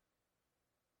 Yeah.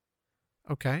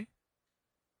 Okay.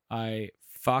 I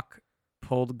fuck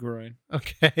pulled groin.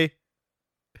 Okay.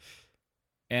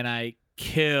 And I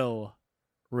kill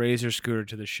razor scooter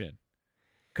to the shin.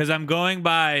 Because I'm going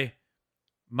by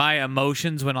my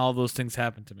emotions when all those things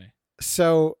happen to me.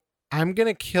 So I'm going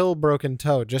to kill broken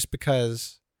toe just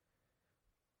because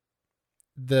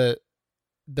the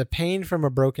pain from a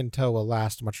broken toe will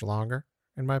last much longer,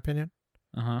 in my opinion.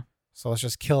 Uh-huh. So let's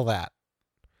just kill that.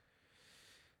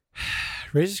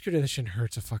 Razor scooter to the shin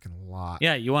hurts a fucking lot.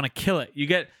 Yeah, you want to kill it.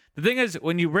 The thing is,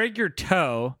 when you break your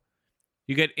toe,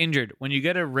 you get injured. When you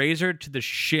get a razor to the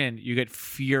shin, you get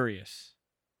furious.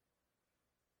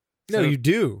 No, So- you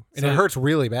do. And so it hurts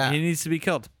really bad. He needs to be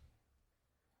killed.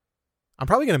 I'm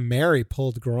probably going to marry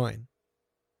pulled groin.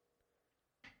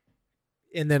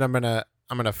 And then I'm going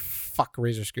I'm gonna fuck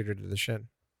Razor Scooter to the shin.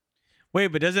 Wait,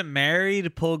 but doesn't marry to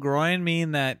pull groin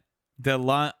mean that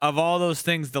of all those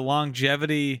things, the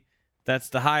longevity that's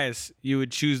the highest, you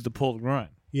would choose the pulled groin?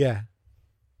 Yeah.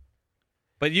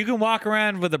 But you can walk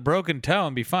around with a broken toe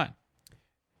and be fine.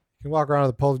 You can walk around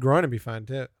with a pulled groin and be fine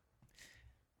too.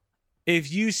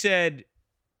 If you said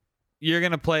you're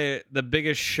going to play the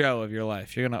biggest show of your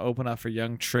life, you're going to open up for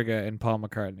Young Trigger and Paul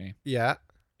McCartney. Yeah.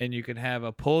 And you can have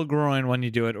a pulled groin when you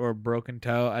do it or a broken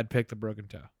toe, I'd pick the broken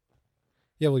toe.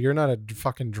 Yeah, well, you're not a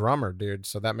fucking drummer, dude,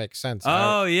 so that makes sense.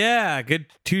 Oh, yeah. Good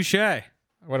touche.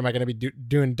 What am I going to be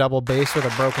doing double bass with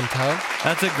a broken toe?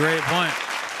 That's a great point.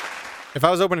 If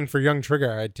I was opening for Young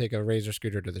Trigger, I'd take a Razor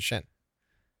Scooter to the shin.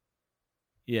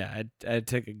 Yeah, I'd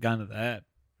take a gun to that.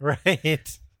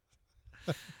 Right.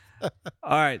 All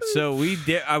right, so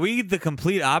are we the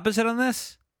complete opposite on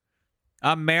this?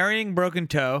 I'm marrying broken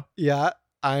toe. Yeah,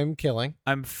 I'm killing.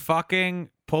 I'm fucking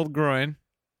pulled groin.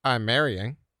 I'm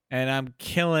marrying. And I'm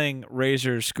killing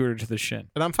Razor Scooter to the shin.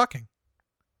 And I'm fucking.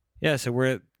 Yeah, so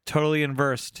we're totally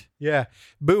inversed. Yeah.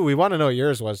 Boo, we want to know what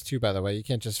yours was too, by the way. You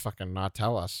can't just fucking not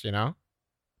tell us, you know?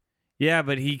 Yeah,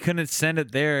 but he couldn't send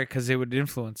it there because it would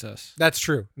influence us. That's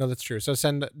true. No, that's true. So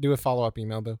do a follow-up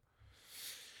email, Boo.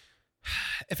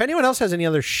 If anyone else has any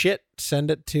other shit, send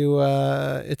it to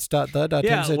Yeah,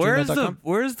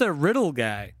 where's the riddle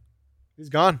guy? He's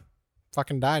gone.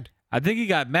 Fucking died. I think he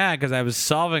got mad because I was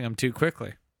solving them too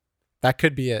quickly. That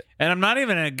could be it. And I'm not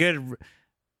even a good...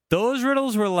 Those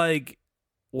riddles were like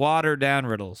watered down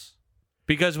riddles.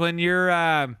 Because when you're...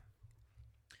 when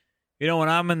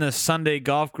I'm in the Sunday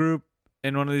golf group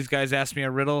and one of these guys asks me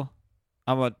a riddle,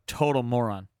 I'm a total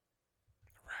moron.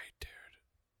 Right, dude.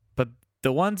 But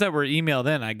the ones that were emailed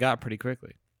in, I got pretty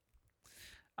quickly.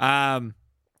 While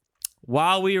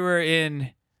we were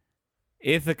in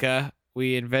Ithaca,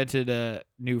 we invented a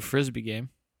new Frisbee game.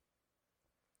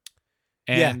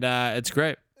 And it's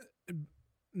great.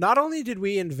 Not only did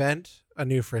we invent a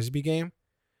new Frisbee game,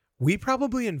 we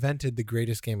probably invented the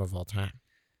greatest game of all time.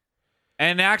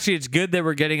 And actually, it's good that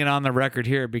we're getting it on the record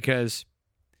here because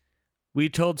we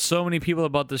told so many people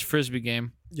about this Frisbee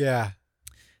game. Yeah.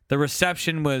 The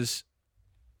reception was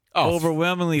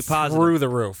overwhelmingly positive. Through the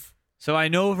roof. So I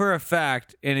know for a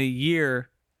fact in a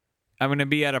year, I'm going to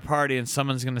be at a party and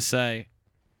someone's going to say,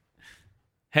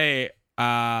 hey,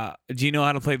 do you know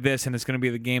how to play this? And it's going to be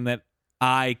the game that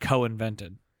I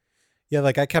co-invented. Yeah,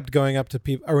 like I kept going up to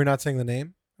people. Are we not saying the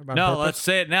name? No, let's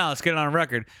say it now. Let's get it on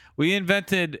record. We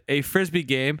invented a Frisbee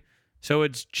game. So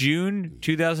it's June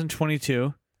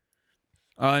 2022.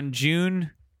 On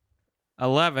June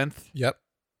 11th, yep,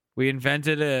 we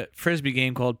invented a Frisbee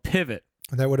game called Pivot.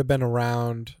 That would have been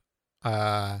around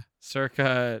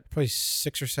circa probably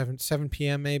 6 or 7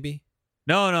 p.m. maybe.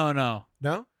 No.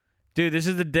 No? Dude, this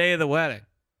is the day of the wedding.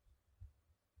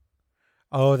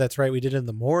 Oh, that's right. We did it in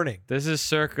the morning. This is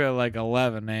circa like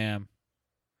 11 a.m.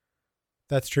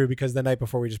 That's true because the night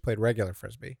before we just played regular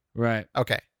Frisbee. Right.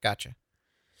 Okay, gotcha.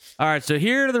 All right, so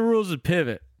here are the rules of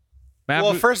Pivot.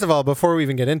 Well, first of all, before we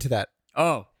even get into that.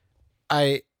 Oh.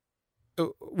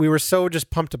 We were so just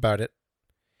pumped about it.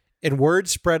 And word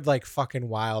spread like fucking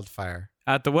wildfire.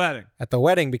 At the wedding. At the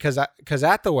wedding, because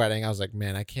at the wedding, I was like,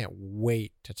 man, I can't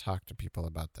wait to talk to people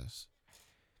about this.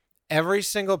 Every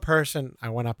single person I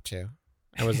went up to,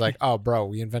 I was like, oh, bro,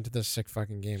 we invented this sick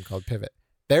fucking game called Pivot.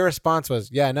 Their response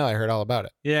was, yeah, no, I heard all about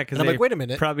it. Yeah, because I'm like, wait a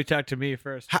minute. Probably talked to me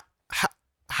first.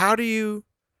 How do you...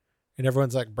 And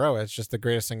everyone's like, bro, it's just the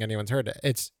greatest thing anyone's heard.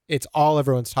 It's all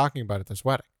everyone's talking about at this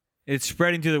wedding. It's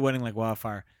spreading to the wedding like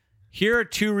wildfire. Here are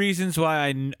two reasons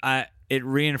why it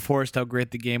reinforced how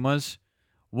great the game was.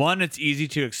 One, it's easy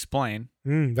to explain.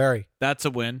 Very. That's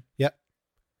a win. Yep.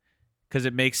 Because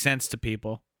it makes sense to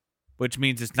people, which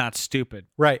means it's not stupid.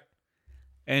 Right.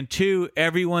 And two,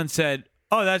 everyone said,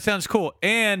 oh, that sounds cool.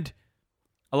 And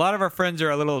a lot of our friends are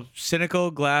a little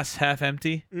cynical, glass half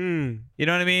empty. You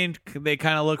know what I mean? They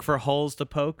kind of look for holes to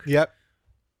poke. Yep.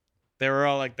 They were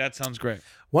all like, that sounds great.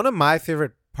 One of my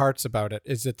favorite parts about it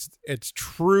is it's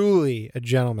truly a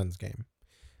gentleman's game.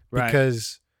 Right.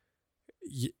 Because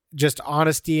just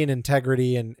honesty and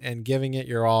integrity and giving it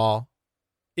your all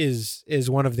is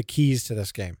one of the keys to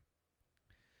this game.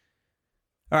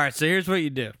 All right, so here's what you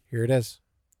do. Here it is.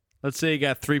 Let's say you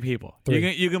got 3 people.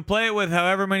 3. You can play it with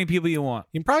however many people you want.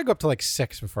 You can probably go up to like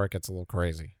 6 before it gets a little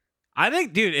crazy. I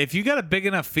think, dude, if you got a big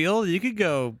enough field, you could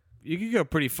go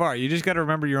pretty far. You just got to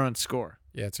remember your own score.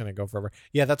 Yeah, it's gonna go forever.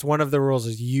 Yeah, that's one of the rules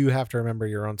is you have to remember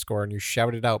your own score and you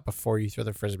shout it out before you throw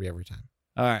the Frisbee every time.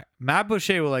 All right. Matt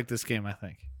Boucher will like this game, I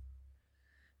think.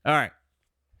 All right.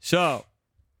 So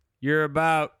you're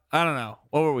about, I don't know,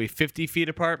 what were we, 50 feet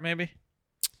apart maybe?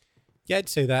 Yeah, I'd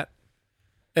say that.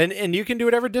 And you can do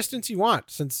whatever distance you want,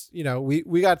 since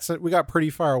we got pretty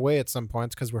far away at some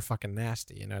points because we're fucking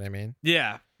nasty. You know what I mean?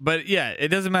 Yeah, but yeah, it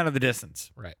doesn't matter the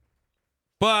distance. Right.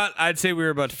 But I'd say we were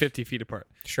about 50 feet apart.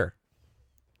 Sure.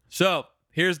 So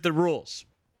here's the rules.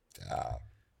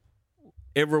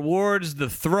 It rewards the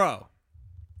throw.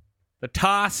 The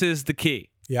toss is the key.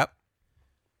 Yep.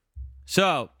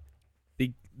 So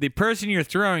the person you're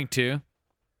throwing to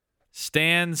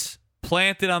stands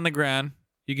planted on the ground.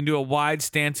 You can do a wide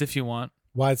stance if you want.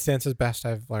 Wide stance is best,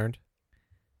 I've learned.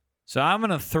 So I'm going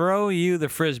to throw you the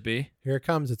Frisbee. Here it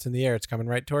comes. It's in the air. It's coming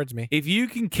right towards me. If you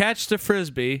can catch the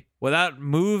Frisbee without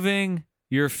moving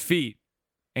your feet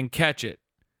and catch it,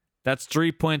 that's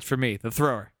 3 points for me, the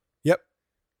thrower. Yep.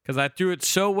 Because I threw it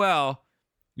so well,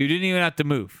 you didn't even have to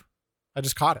move. I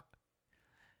just caught it.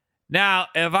 Now,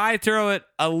 if I throw it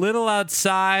a little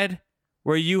outside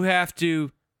where you have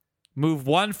to move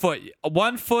 1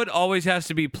 foot always has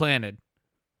to be planted.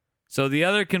 So the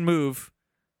other can move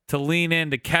to lean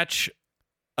in to catch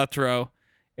a throw.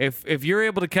 If you're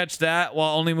able to catch that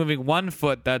while only moving 1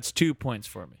 foot, that's 2 points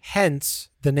for me. Hence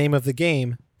the name of the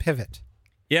game, pivot.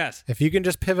 Yes. If you can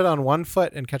just pivot on 1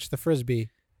 foot and catch the Frisbee,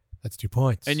 that's 2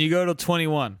 points. And you go to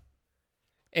 21.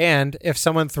 And if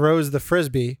someone throws the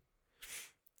Frisbee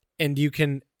and you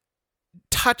can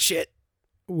touch it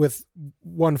with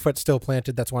 1 foot still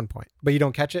planted, that's 1 point. But you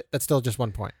don't catch it, that's still just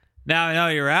 1 point. Now I know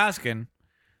you're asking.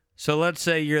 So let's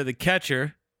say you're the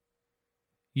catcher.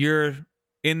 You're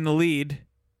in the lead.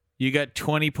 You got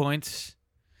 20 points.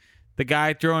 The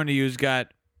guy throwing to you's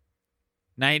got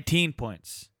 19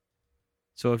 points.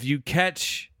 So if you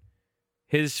catch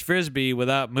his Frisbee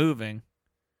without moving,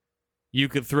 you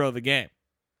could throw the game.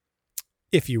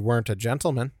 If you weren't a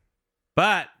gentleman.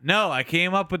 But no, I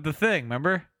came up with the thing,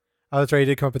 remember? Oh, that's right. You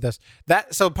did come up with this.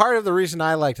 So part of the reason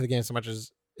I liked the game so much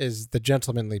is the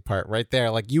gentlemanly part right there.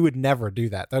 Like, you would never do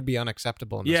that. That would be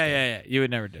unacceptable in this game. Yeah. You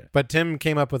would never do it. But Tim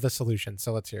came up with a solution,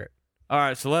 so let's hear it. All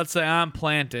right, so let's say I'm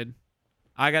planted.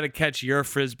 I got to catch your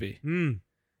Frisbee.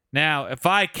 Now, if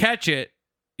I catch it,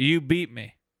 you beat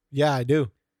me. Yeah, I do.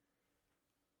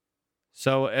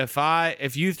 So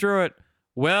if you throw it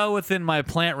well within my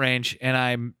plant range and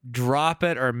I drop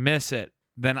it or miss it,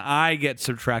 then I get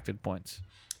subtracted points.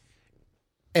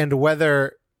 And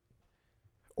whether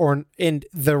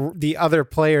the other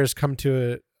players come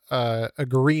to a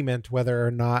agreement whether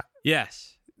or not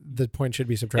yes the point should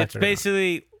be subtracted. It's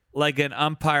basically like an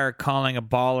umpire calling a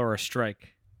ball or a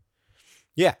strike.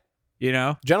 Yeah. You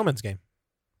know? Gentleman's game.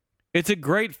 It's a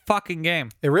great fucking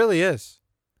game. It really is.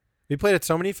 We played it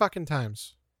so many fucking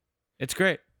times. It's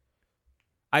great.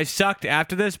 I sucked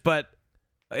after this, but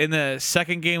in the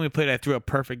second game we played, I threw a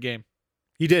perfect game.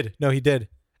 He did. No, he did.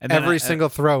 And every single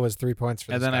throw was 3 points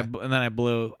for this guy. And then I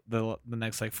blew the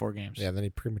next like 4 games. Yeah, then he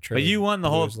prematurely. But you won the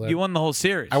whole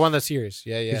series. I won the series.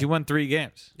 Yeah. Because you won 3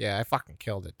 games. Yeah, I fucking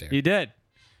killed it, dude. You did.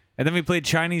 And then we played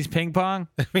Chinese ping pong.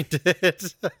 We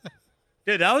did.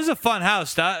 Dude, that was a fun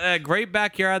house. Great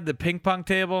backyard, the ping pong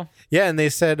table. Yeah, and they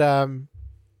said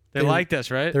they liked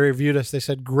us, right? They reviewed us. They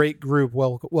said, "Great group.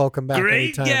 Welcome back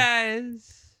great anytime."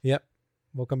 Guys. Yep.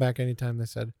 Welcome back anytime, they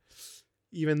said.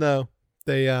 Even though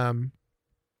they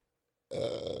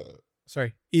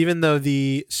even though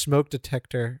the smoke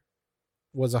detector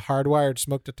was a hardwired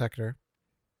smoke detector,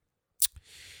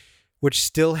 which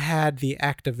still had the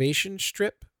activation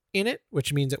strip in it,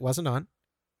 which means it wasn't on.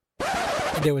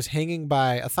 And it was hanging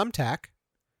by a thumbtack.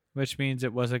 Which means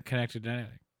it wasn't connected to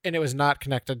anything. And it was not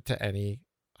connected to any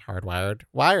hardwired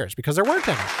wires because there weren't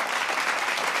any.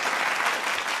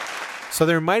 So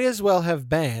there might as well have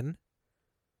been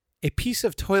a piece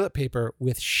of toilet paper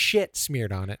with shit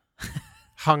smeared on it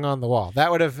hung on the wall.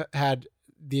 That would have had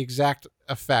the exact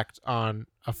effect on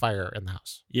a fire in the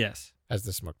house. Yes. As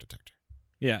the smoke detector.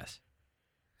 Yes.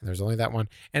 And there's only that one.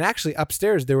 And actually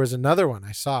upstairs there was another one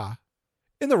I saw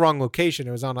in the wrong location.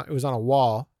 It was on a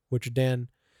wall, which Dan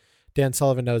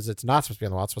Sullivan knows it's not supposed to be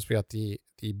on the wall. It's supposed to be at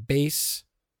the base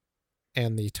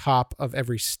and the top of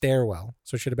every stairwell.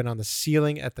 So it should have been on the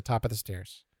ceiling at the top of the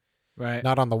stairs. Right.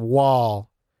 Not on the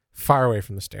wall far away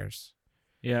from the stairs.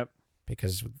 Yep.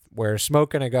 Because where's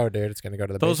smoke gonna go, dude? It's gonna go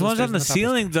to the base. Those ones on the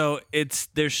ceiling, though,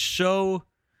 they're so.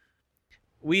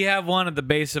 We have one at the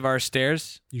base of our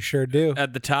stairs. You sure do.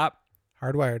 At the top.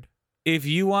 Hardwired. If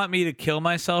you want me to kill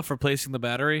myself replacing the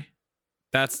battery,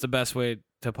 that's the best way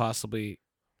to possibly.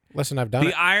 Listen, I've done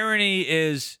it. The irony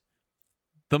is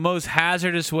the most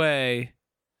hazardous way.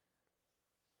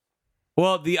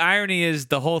 Well, the irony is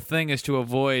the whole thing is to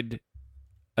avoid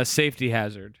a safety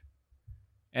hazard.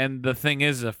 And the thing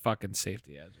is a fucking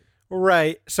safety hazard.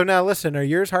 Right. So now listen, are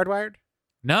yours hardwired?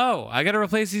 No, I got to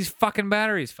replace these fucking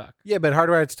batteries. Fuck. Yeah, but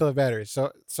hardwired still have batteries.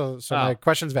 So my Oh.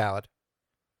 question's valid.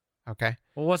 Okay.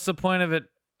 Well, what's the point of it?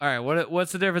 All right,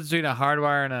 what's the difference between a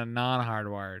hardwired and a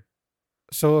non-hardwired?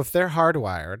 So if they're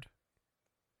hardwired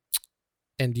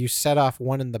and you set off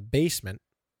one in the basement,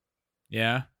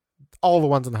 Yeah. all the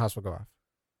ones in the house will go off.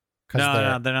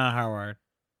 No, they're not hardwired.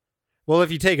 Well,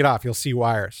 if you take it off, you'll see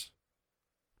wires.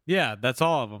 Yeah, that's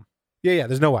all of them. Yeah,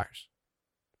 there's no wires.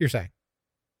 You're saying.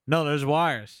 No, there's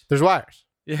wires. There's wires.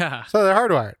 Yeah. So they're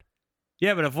hardwired.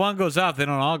 Yeah, but if one goes off, they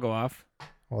don't all go off.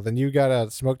 Well, then you got a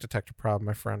smoke detector problem,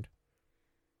 my friend.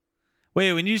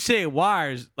 Wait, when you say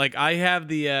wires, like I have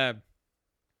the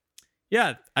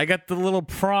yeah, I got the little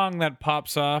prong that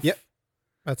pops off. Yep.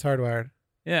 That's hardwired.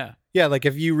 Yeah. Yeah, like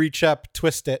if you reach up,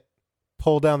 twist it,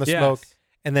 pull down the Yes. smoke,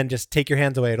 and then just take your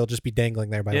hands away, it'll just be dangling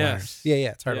there by Yes. wires. Yeah,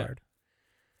 it's hardwired. Yeah.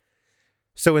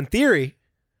 So in theory,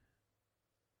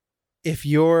 if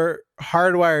your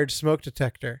hardwired smoke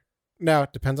detector, now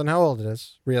it depends on how old it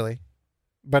is, really,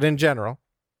 but in general,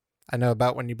 I know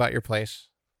about when you bought your place,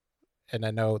 and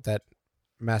I know that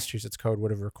Massachusetts code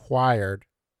would have required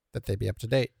that they be up to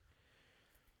date.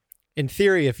 In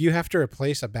theory, if you have to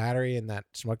replace a battery in that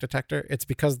smoke detector, it's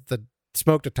because the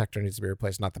smoke detector needs to be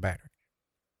replaced, not the battery.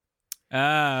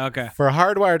 Okay. For a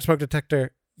hardwired smoke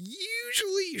detector,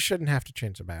 usually you shouldn't have to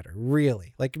change the battery,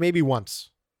 really. Like maybe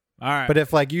once. All right. But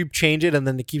if like you change it and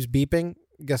then it keeps beeping,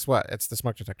 guess what? It's the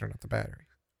smoke detector, not the battery.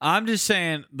 I'm just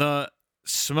saying the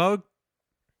smoke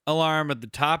alarm at the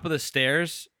top of the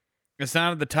stairs, it's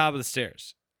not at the top of the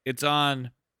stairs. It's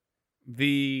on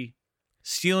the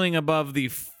ceiling above the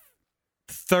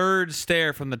third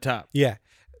stair from the top. Yeah.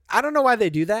 I don't know why they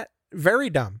do that. Very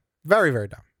dumb. Very, very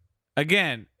dumb.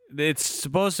 Again, it's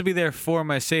supposed to be there for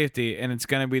my safety, and it's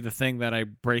going to be the thing that I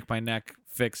break my neck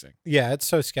fixing. Yeah, it's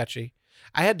so sketchy.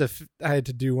 I had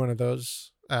to do one of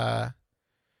those,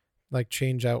 like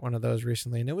change out one of those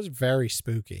recently, and it was very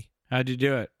spooky. How'd you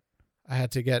do it? I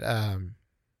had to get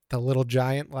the little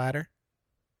giant ladder,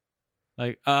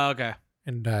 Like, oh, okay.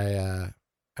 and I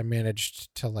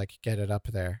managed to like get it up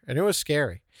there, and it was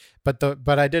scary. But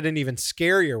I did an even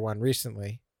scarier one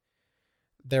recently.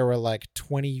 There were like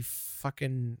 20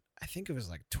 fucking, I think it was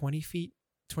like 20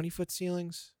 foot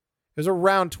ceilings. It was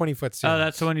around 20-foot ceilings. Oh,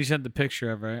 that's the one you sent the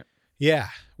picture of, right? Yeah,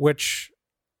 which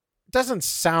doesn't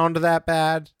sound that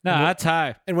bad. No, that's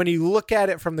high. And when you look at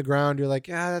it from the ground, you're like,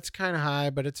 yeah, that's kind of high,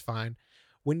 but it's fine.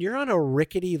 When you're on a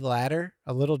rickety ladder,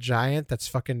 a little giant that's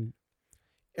fucking,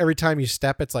 every time you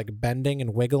step, it's like bending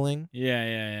and wiggling.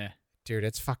 Yeah. Dude,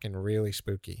 it's fucking really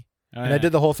spooky. Oh, And yeah. I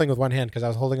did the whole thing with one hand because I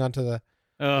was holding onto the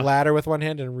Ugh. ladder with one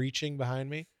hand and reaching behind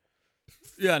me.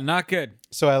 Yeah, not good.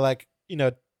 So I like,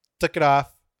 took it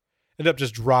off, ended up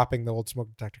just dropping the old smoke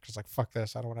detector because like, fuck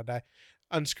this, I don't want to die.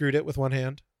 Unscrewed it with one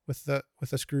hand with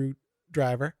a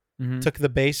screwdriver, Mhm. took the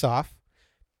base off,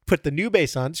 put the new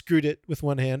base on, screwed it with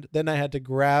one hand. Then I had to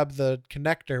grab the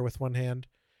connector with one hand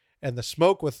and the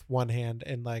smoke with one hand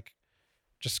and like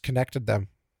just connected them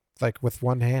like with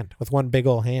one hand, with one big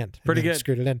old hand. and Pretty then good.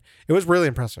 Screwed it in. It was really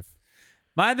impressive.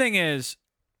 My thing is,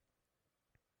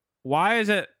 why is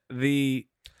it the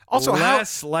Also, how-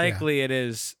 less likely it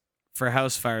is for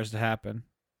house fires to happen?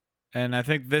 And I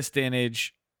think this day and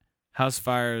age, house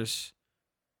fires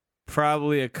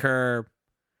probably occur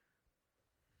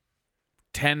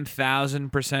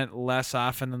 10,000% less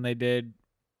often than they did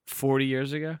 40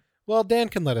 years ago. Well, Dan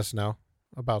can let us know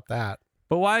about that.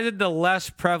 But why is it the less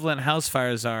prevalent house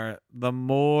fires are, the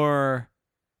more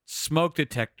smoke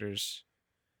detectors?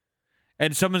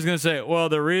 And someone's going to say, well,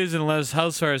 the reason less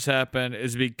house fires happen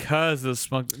is because of the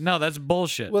smoke. No, that's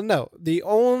bullshit. Well, no. The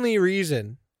only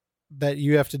reason that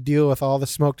you have to deal with all the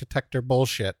smoke detector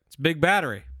bullshit It's big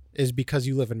battery. is because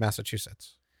you live in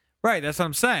Massachusetts. Right, that's what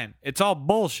I'm saying. It's all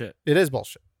bullshit. It is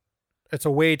bullshit. It's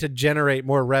a way to generate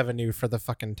more revenue for the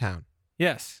fucking town.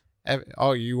 Yes.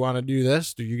 Oh, you want to do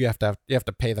this? You have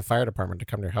to pay the fire department to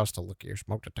come to your house to look at your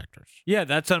smoke detectors. Yeah,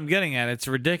 that's what I'm getting at. It's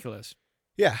ridiculous.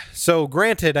 Yeah. So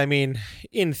granted, I mean,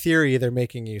 in theory, they're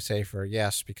making you safer.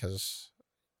 Yes, because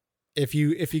if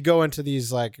you go into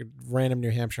these like random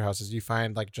New Hampshire houses, you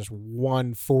find like just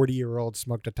one 40-year-old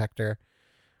smoke detector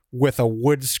with a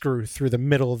wood screw through the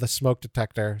middle of the smoke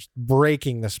detector,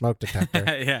 breaking the smoke detector,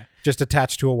 Yeah. just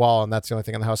attached to a wall, and that's the only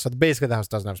thing in the house. So basically, the house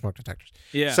doesn't have smoke detectors.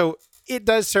 Yeah. So it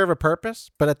does serve a purpose,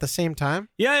 but at the same time,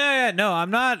 Yeah. No, I'm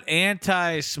not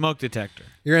anti-smoke detector.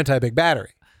 you're anti-big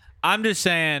battery. I'm just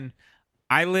saying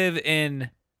I live in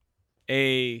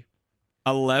a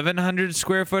 1,100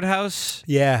 square foot house,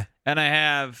 Yeah. and I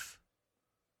have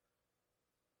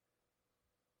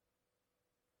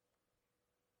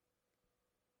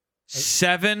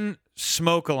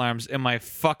smoke alarms in my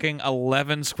fucking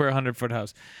 11 square 100-foot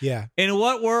house. Yeah. In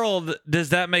what world does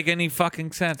that make any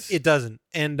fucking sense? It doesn't.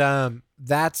 And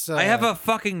that's I have a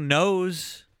fucking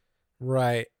nose.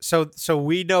 Right. So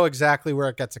we know exactly where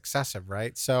it gets excessive,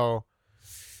 right? So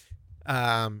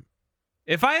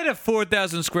if I had a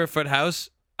 4,000 square foot house,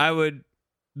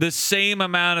 the same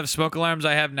amount of smoke alarms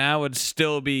I have now would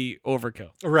still be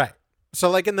overkill. Right. So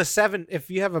like if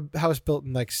you have a house built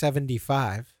in like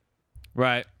 75,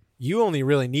 right, you only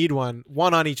really need one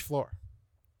on each floor.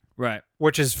 Right.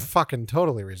 Which is fucking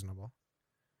totally reasonable.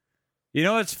 You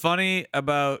know what's funny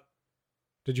about...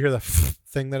 Did you hear the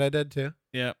thing that I did too?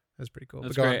 Yeah. That's pretty cool.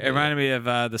 That's great. It reminded me of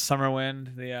the summer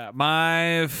wind.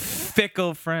 My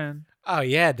fickle friend. Oh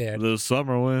yeah, dude. The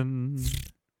summer wind.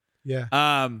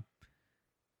 Yeah.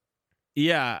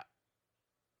 Yeah.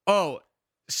 Oh,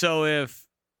 so if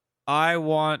I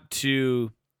want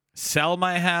to sell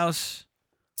my house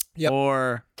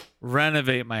or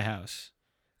renovate my house.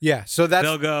 Yeah. So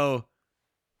they'll go,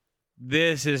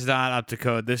 this is not up to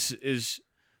code. This is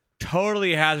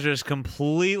totally hazardous,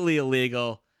 completely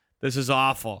illegal. This is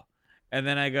awful. And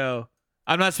then I go,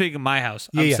 I'm not speaking of my house.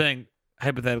 I'm saying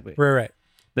hypothetically. Right.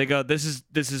 They go, this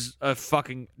is a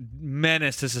fucking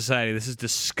menace to society. This is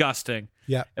disgusting.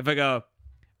 Yeah. If I go,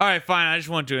 all right, fine, I just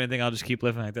won't do anything. I'll just keep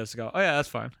living like this. I go, oh yeah, that's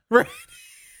fine. Right.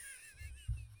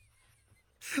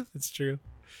 That's true.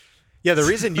 Yeah, the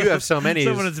reason you have so many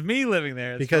so when it's me living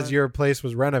there, because fine. Your place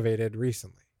was renovated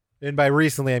recently. And by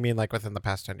recently, I mean like within the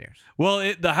past 10 years.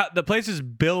 Well, the place is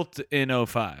built in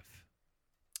 2005.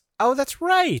 Oh, that's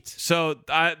right. So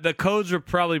the codes were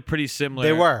probably pretty similar.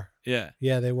 They were. Yeah.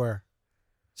 Yeah, they were.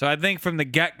 So I think from the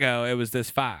get-go, it was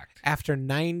this fact. After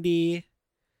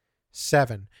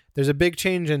 97, there's a big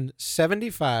change in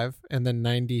 75 and then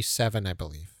 97, I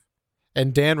believe.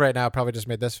 And Dan right now probably just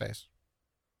made this face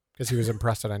because he was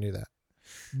impressed that I knew that.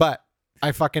 But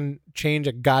I fucking change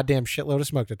a goddamn shitload of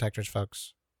smoke detectors,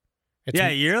 folks.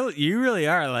 You really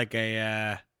are like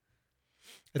a...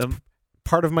 it's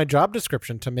part of my job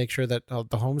description to make sure that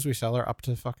the homes we sell are up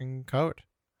to fucking code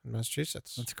in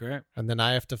Massachusetts. That's great. And then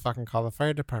I have to fucking call the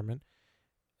fire department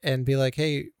and be like,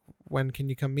 hey, when can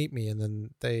you come meet me? And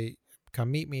then they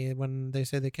come meet me when they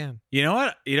say they can. You know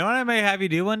what? You know what I may have you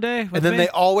do one day? And then they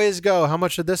always go, how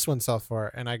much did this one sell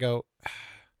for? And I go,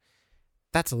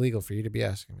 that's illegal for you to be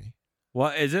asking me.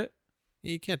 What is it?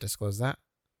 You can't disclose that.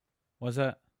 What's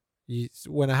that?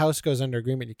 When a house goes under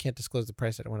agreement, you can't disclose the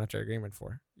price that it went under agreement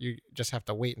for. You just have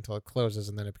to wait until it closes,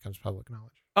 and then it becomes public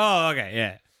knowledge. Oh, okay,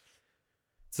 yeah.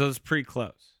 So it's pretty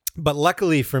close. But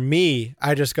luckily for me,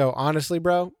 I just go, honestly,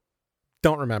 bro,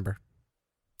 don't remember.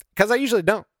 Because I usually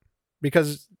don't.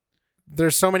 Because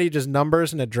there's so many just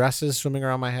numbers and addresses swimming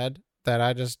around my head that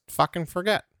I just fucking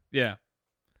forget. Yeah.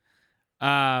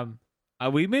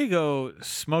 We may go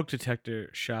smoke detector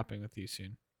shopping with you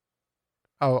soon.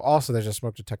 Oh, also there's a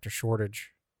smoke detector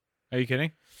shortage. Are you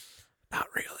kidding? Not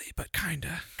really, but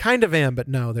kinda. Kind of am, but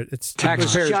no. It's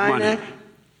taxpayers' money.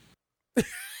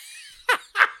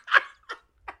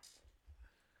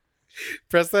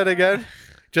 Press that again.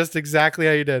 Just exactly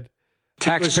how you did.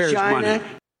 Taxpayers' money.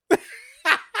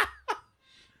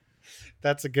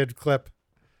 That's a good clip.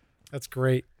 That's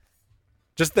great.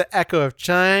 Just the echo of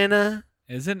China.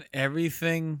 Isn't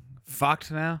everything fucked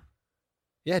now?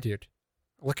 Yeah, dude.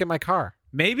 Look at my car.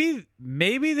 Maybe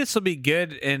this will be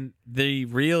good and the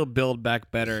real Build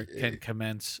Back Better can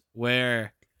commence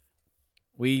where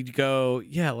we go,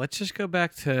 yeah, let's just go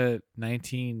back to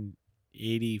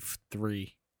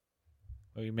 1983.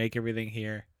 Where we make everything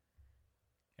here.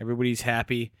 Everybody's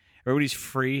happy. Everybody's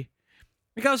free.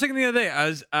 Like I was thinking the other day, I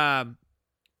was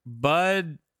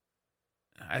Bud,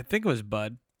 I think it was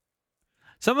Bud.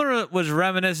 Someone was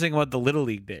reminiscing about the Little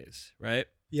League days, right?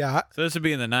 Yeah. So this would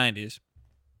be in the 90s.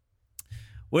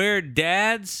 Where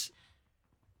dads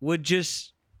would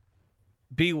just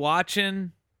be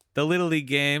watching the Little League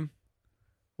game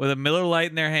with a Miller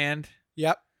Lite in their hand.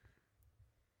 Yep.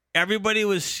 Everybody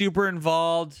was super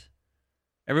involved.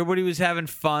 Everybody was having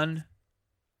fun.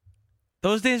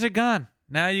 Those days are gone.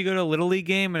 Now you go to a Little League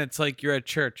game and it's like you're at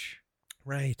church.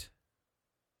 Right.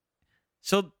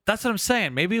 So that's what I'm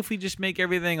saying. Maybe if we just make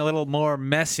everything a little more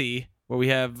messy, where we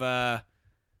have,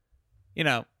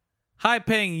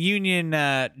 high-paying union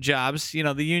jobs. You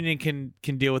know, the union can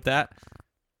deal with that.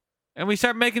 And we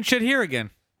start making shit here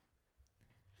again.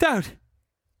 Dude.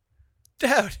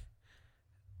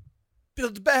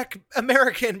 Build back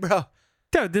American, bro.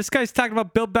 Dude, this guy's talking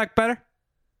about Build Back Better.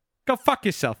 Go fuck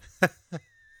yourself.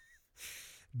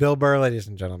 Bill Burr, ladies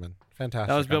and gentlemen. Fantastic.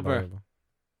 That was Bill Burr.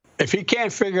 If he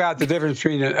can't figure out the difference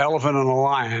between an elephant and a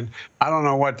lion, I don't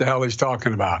know what the hell he's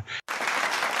talking about.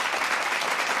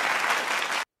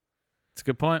 That's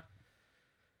a good point.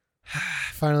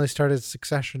 Finally started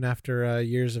Succession after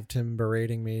years of Tim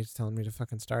berating me, telling me to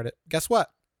fucking start it. Guess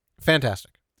what?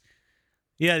 Fantastic.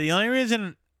 Yeah, the only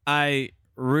reason because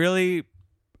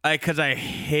I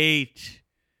hate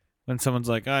when someone's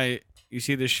like, "Oh, you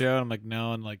see this show?" And I'm like,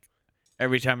 "No," and like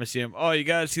every time I see him, "Oh, you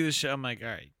gotta see this show." I'm like, "All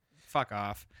right, fuck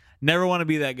off." Never want to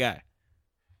be that guy.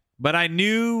 But I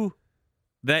knew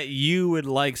that you would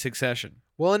like Succession.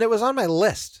 Well, and it was on my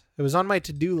list. It was on my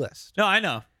to-do list. No, I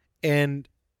know. And,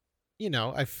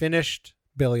 I finished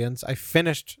Billions. I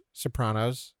finished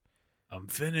Sopranos. I'm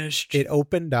finished. It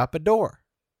opened up a door.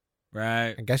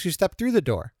 Right. And guess who stepped through the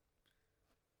door?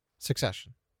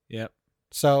 Succession. Yep.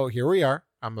 So here we are.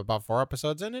 I'm about 4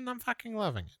 episodes in, and I'm fucking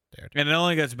loving it, dude. And it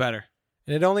only gets better.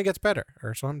 And it only gets better,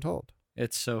 or so I'm told.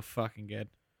 It's so fucking good.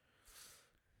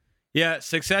 Yeah,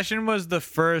 Succession was the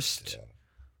first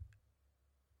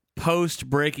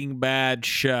post-Breaking Bad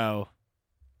show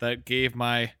that gave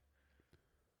my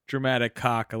dramatic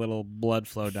cock a little blood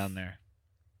flow down there.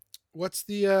 What's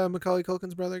the Macaulay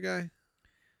Culkin's brother guy?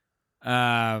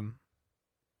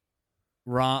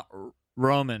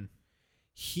 Roman.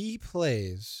 He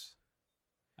plays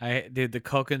the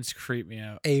Culkins creep me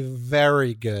out. a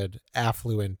very good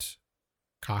affluent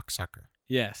cocksucker.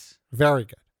 Yes. Very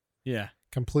good. Yeah.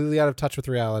 Completely out of touch with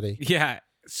reality. Yeah.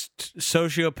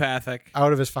 Sociopathic.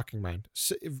 Out of his fucking mind.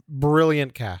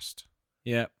 Brilliant cast.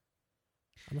 Yep.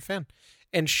 I'm a fan.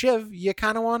 And Shiv, you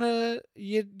kind of want to,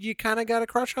 you kind of got a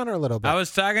crush on her a little bit. I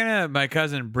was talking to my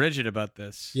cousin Bridget about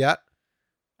this. Yeah.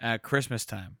 At Christmas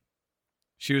time.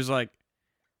 She was like,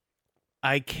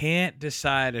 I can't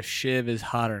decide if Shiv is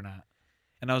hot or not.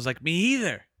 And I was like, me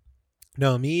either.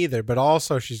 No, me either. But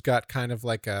also she's got kind of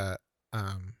like a,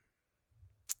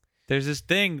 there's this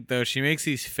thing though. She makes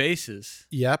these faces.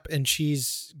 Yep. And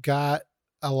she's got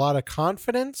a lot of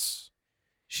confidence.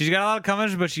 She's got a lot of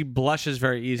confidence, but she blushes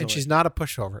very easily. And she's not a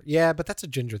pushover. Yeah, but that's a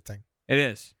ginger thing. It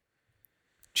is.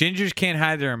 Gingers can't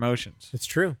hide their emotions. It's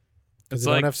true. Because It's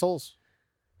they like- don't have souls.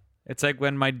 It's like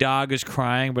when my dog is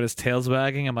crying, but his tail's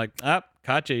wagging. I'm like,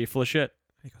 Katya, you full of shit.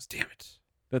 And he goes, damn it.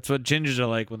 That's what gingers are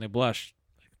like when they blush.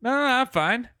 Like, no, I'm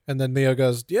fine. And then Leo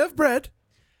goes, do you have bread?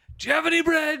 Do you have any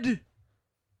bread? And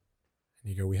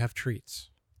you go, we have treats.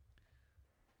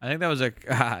 I think that was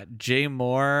Jay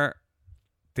Moore,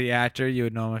 the actor. You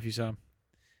would know him if you saw him.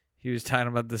 He was talking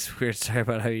about this weird story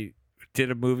about how he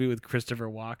did a movie with Christopher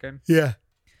Walken. Yeah.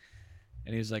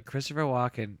 And he was like, Christopher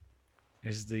Walken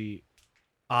is the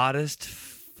oddest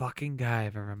fucking guy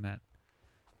I've ever met.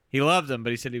 He loved him,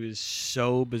 but he said he was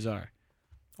so bizarre.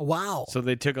 Wow. So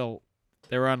they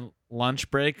were on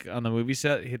lunch break on the movie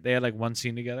set. They had like one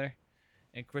scene together.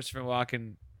 And Christopher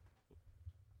Walken,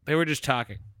 they were just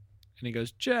talking. And he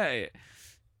goes, Jay,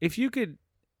 if you could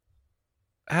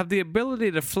have the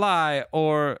ability to fly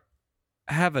or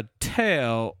have a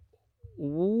tail,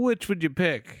 which would you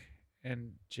pick?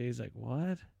 And Jay's like,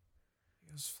 what?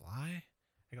 He goes, fly?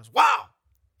 He goes, wow.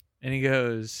 And he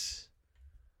goes,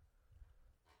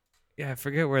 yeah, I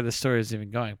forget where the story is even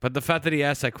going. But the fact that he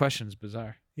asked that question is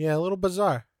bizarre. Yeah, a little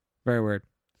bizarre. Very weird.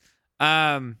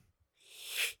 Yeah,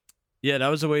 that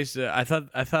was a waste. I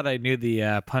thought I knew the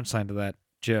punchline to that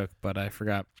joke, but I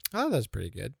forgot. Oh, that's pretty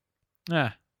good.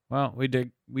 Yeah. Well,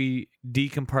 we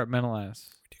decompartmentalized.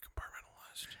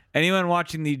 Anyone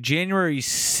watching the January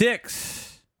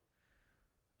 6th,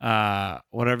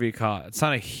 whatever you call it, it's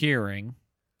not a hearing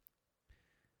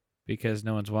because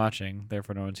no one's watching,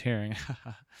 therefore no one's hearing.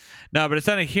 No, but it's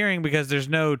not a hearing because there's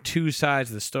no two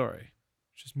sides of the story.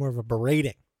 It's just more of a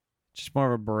berating. Just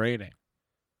more of a berating.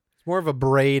 It's more of a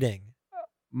berating.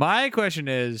 My question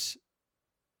is,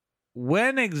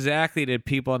 when exactly did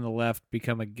people on the left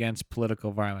become against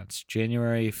political violence?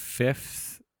 January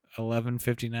 5th,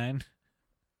 1159?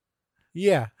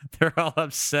 Yeah. They're all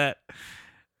upset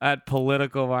at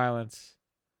political violence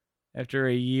after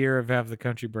a year of half the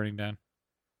country burning down.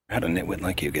 How'd a nitwit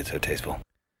like you get so tasteful?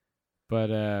 But,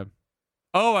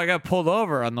 I got pulled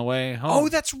over on the way home. Oh,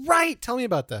 that's right. Tell me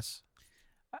about this.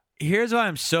 Here's why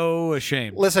I'm so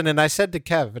ashamed. Listen, and I said to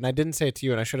Kev, and I didn't say it to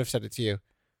you, and I should have said it to you.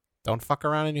 Don't fuck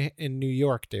around in New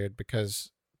York, dude,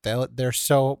 because they're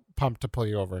so pumped to pull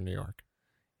you over in New York.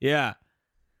 Yeah.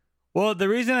 Well, the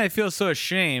reason I feel so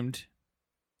ashamed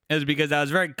is because I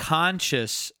was very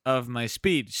conscious of my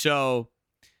speed. So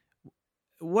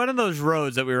one of those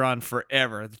roads that we were on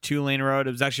forever, the 2-lane road,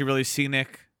 it was actually really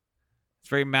scenic. It's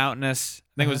very mountainous.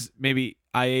 I think it was maybe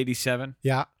I-87.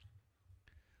 Yeah.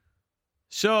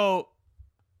 So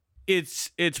it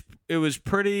was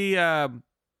pretty I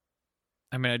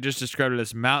just described it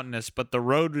as mountainous, but the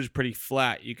road was pretty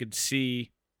flat. You could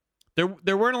see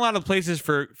there weren't a lot of places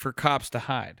for cops to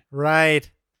hide. Right.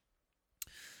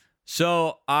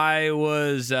 So I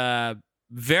was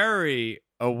very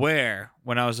aware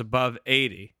when I was above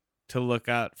 80 to look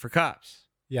out for cops.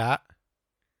 Yeah.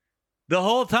 The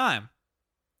whole time.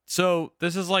 So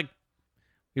this is like,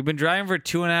 we've been driving for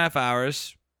 2.5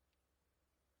 hours.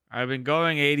 I've been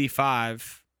going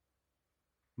 85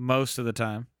 most of the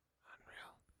time.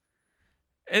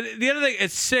 Unreal. And the other thing,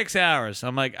 it's 6 hours.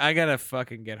 I'm like, I gotta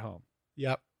fucking get home.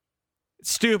 Yep.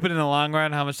 It's stupid in the long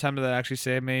run. How much time did that actually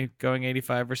save me? Going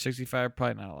 85 or 65?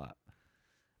 Probably not a lot.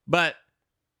 But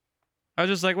I was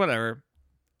just like, whatever.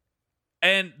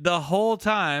 And the whole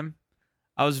time,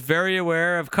 I was very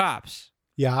aware of cops.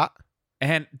 Yeah.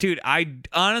 And dude, I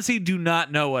honestly do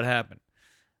not know what happened.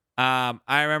 I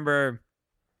remember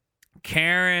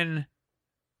Karen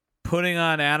putting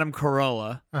on Adam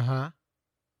Carolla. Uh-huh.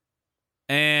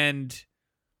 And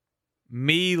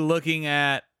me looking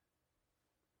at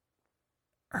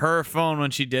her phone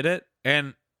when she did it.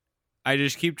 And I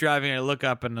just keep driving. I look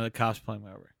up and the cops pulling me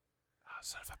over. Oh,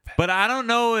 son of a bitch. But I don't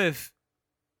know if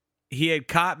he had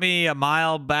caught me a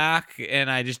mile back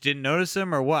and I just didn't notice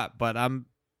him or what. But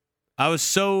I was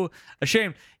so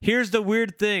ashamed. Here's the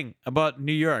weird thing about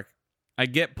New York. I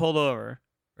get pulled over,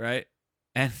 right?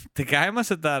 And the guy must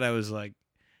have thought I was like,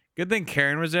 good thing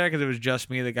Karen was there because it was just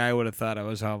me. The guy would have thought I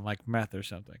was on like meth or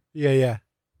something. Yeah.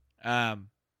 I'm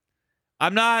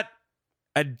not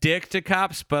a dick to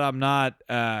cops, but I'm not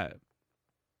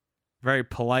very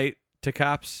polite to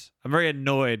cops. I'm very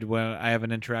annoyed when I have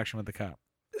an interaction with the cop.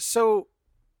 So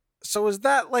is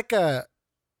that like a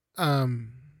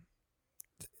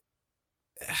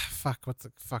fuck, what's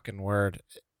the fucking word?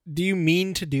 Do you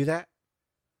mean to do that?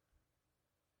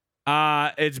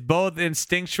 It's both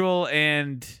instinctual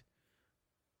and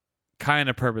kind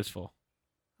of purposeful.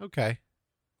 Okay.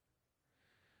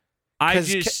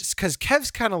 Because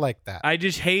Kev's kind of like that. I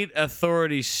just hate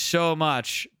authority so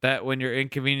much that when you're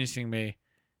inconveniencing me,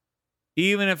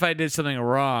 even if I did something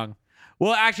wrong.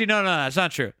 Well, actually, no, that's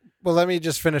not true. Well, let me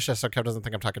just finish this so Kev doesn't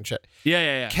think I'm talking shit.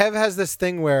 Yeah. Kev has this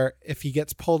thing where if he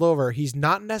gets pulled over, he's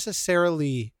not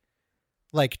necessarily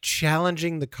like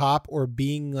challenging the cop or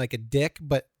being like a dick,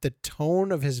 but the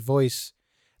tone of his voice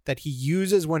that he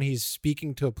uses when he's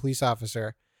speaking to a police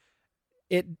officer,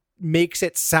 it makes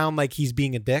it sound like he's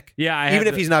being a dick. Yeah, even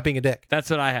if he's not being a dick. That's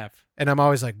what I have. And I'm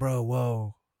always like, bro,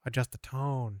 whoa, adjust the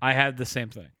tone. I had the same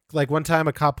thing. Like one time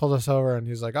a cop pulled us over and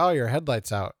he was like, oh, your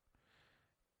headlight's out.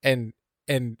 And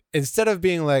instead of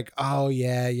being like, oh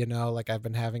yeah, you know, like I've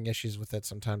been having issues with it.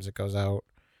 Sometimes it goes out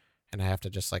and I have to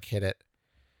just like hit it.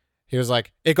 He was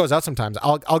like, it goes out sometimes.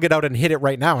 I'll get out and hit it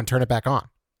right now and turn it back on.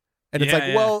 And it's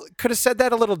like, well, could have said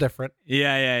that a little different.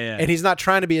 Yeah. And he's not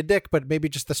trying to be a dick, but maybe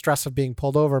just the stress of being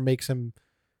pulled over makes him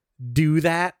do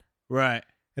that. Right.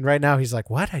 And right now he's like,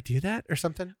 what? I do that or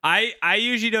something? I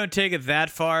usually don't take it that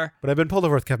far. But I've been pulled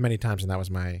over with Kev many times, and that was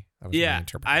my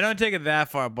interpretation. I don't take it that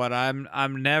far, but I'm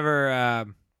never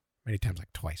many times,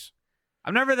 like twice.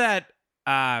 I'm never that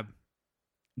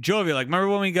jovial. Like, remember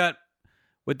when we got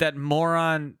with that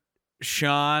moron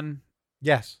Sean?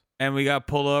 Yes. And we got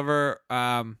pulled over.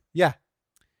 Yeah.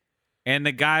 And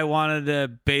the guy wanted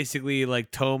to basically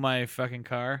like tow my fucking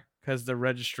car because the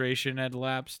registration had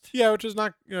lapsed. Yeah, which is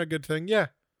not a good thing. Yeah.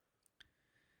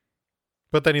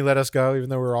 But then he let us go, even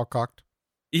though we were all cocked.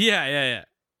 Yeah.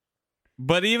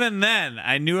 But even then,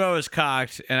 I knew I was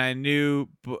cocked, and I knew.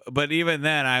 But even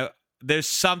then, there's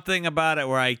something about it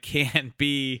where I can't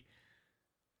be.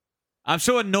 I'm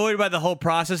so annoyed by the whole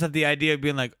process of the idea of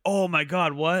being like, oh my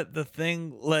God, what? The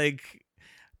thing, like,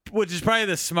 which is probably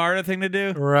the smarter thing to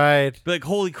do. Right. Be like,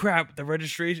 holy crap, the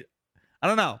registration. I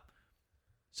don't know.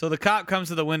 So the cop comes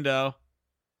to the window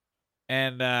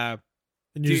and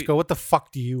you just go, what the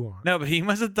fuck do you want? No, but he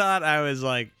must have thought I was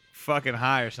like fucking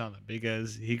high or something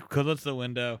because he comes up to the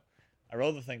window. I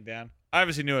rolled the thing down. I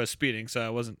obviously knew I was speeding, so I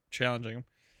wasn't challenging him.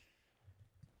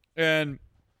 And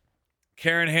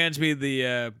Karen hands me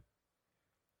the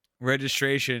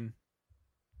registration,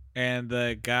 and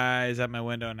the guy's at my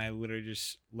window, and I literally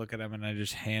just look at him and I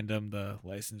just hand him the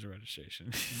license and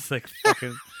registration. He's like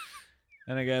fucking,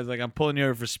 and the guy's like, I'm pulling you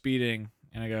over for speeding,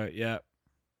 and I go, yeah,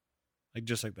 like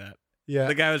just like that. Yeah.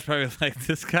 The guy was probably like,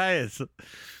 this guy is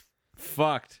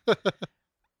fucked.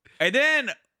 And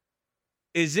then,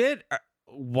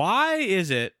 why is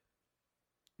it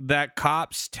that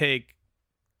cops take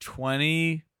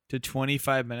 20 to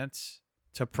 25 minutes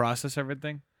to process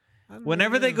everything?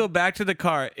 Whenever they go back to the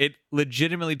car, it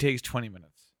legitimately takes 20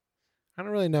 minutes. I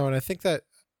don't really know. And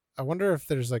I wonder if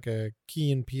there's like a Key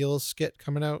and Peele skit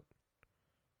coming out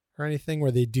or anything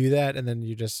where they do that. And then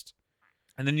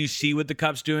and then you see what the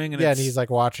cop's doing. And and he's like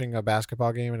watching a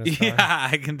basketball game in his car. Yeah,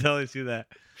 I can totally see that.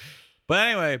 But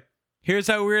anyway, Here's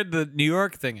how weird the New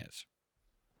York thing is.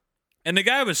 And the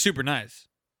guy was super nice.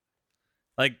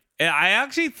 Like, I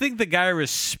actually think the guy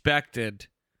respected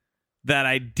that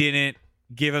I didn't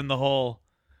give him the whole,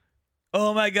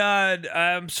 oh my God,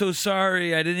 I'm so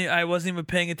sorry. I wasn't even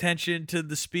paying attention to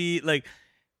the speed. Like,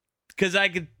 because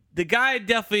the guy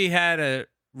definitely had a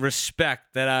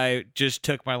respect that I just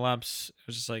took my lumps. I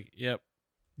was just like, yep.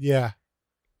 Yeah.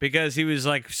 Because he was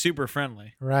like super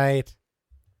friendly. Right.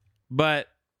 But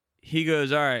he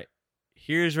goes, all right,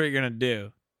 here's what you're going to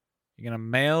do. You're going to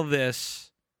mail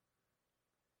this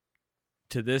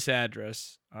to this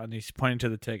address. And he's pointing to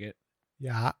the ticket.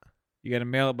 Yeah. You got to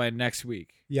mail it by next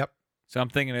week. Yep. So I'm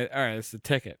thinking, all right, it's the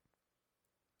ticket.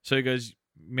 So he goes,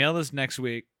 mail this next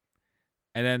week,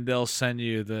 and then they'll send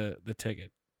you the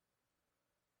ticket.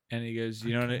 And he goes,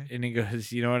 you know what? And he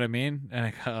goes, you know what I mean?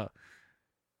 And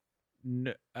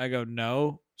I go,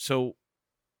 no. So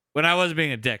when I was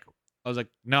being a dick, I was like,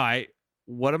 no,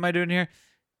 what am I doing here?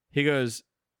 He goes,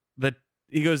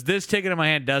 this ticket in my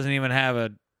hand doesn't even have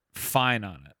a fine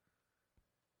on it.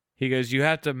 He goes, you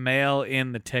have to mail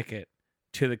in the ticket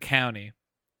to the county,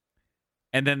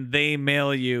 and then they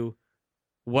mail you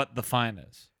what the fine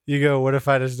is. You go, what if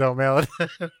I just don't mail it?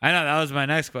 I know, that was my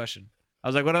next question. I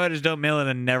was like, what if I just don't mail it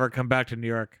and never come back to New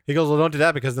York? He goes, well, don't do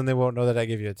that because then they won't know that I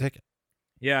gave you a ticket.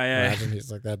 Yeah. Imagine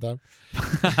he's like that dumb.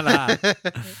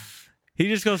 He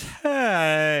just goes,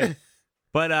 hey.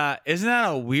 But isn't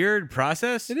that a weird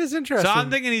process? It is interesting. So I'm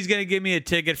thinking he's going to give me a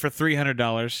ticket for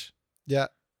 $300. Yeah.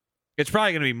 It's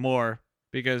probably going to be more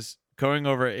because going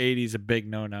over 80 is a big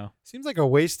no-no. Seems like a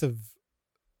waste of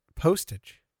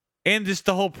postage. And just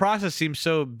the whole process seems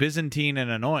so Byzantine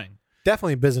and annoying.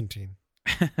 Definitely Byzantine.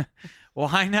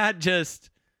 Why not just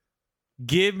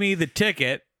give me the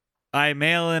ticket, I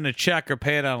mail in a check or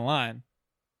pay it online?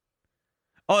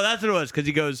 Oh, that's what it was. Because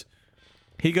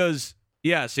he goes,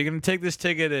 yeah, so you're going to take this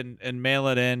ticket and mail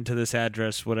it in to this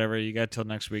address, whatever. You got till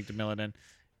next week to mail it in.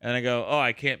 And I go, oh,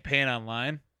 I can't pay it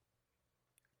online?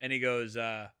 And he goes,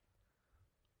 oh,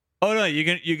 no,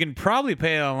 you can probably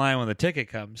pay it online when the ticket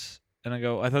comes. And I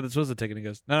go, I thought this was the ticket. And he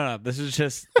goes, no, this is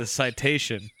just the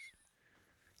citation.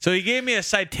 So he gave me a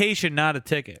citation, not a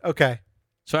ticket. Okay.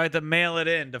 So I had to mail it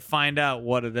in to find out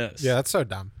what it is. Yeah, that's so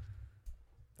dumb.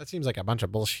 That seems like a bunch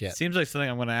of bullshit. Seems like something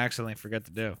I'm going to accidentally forget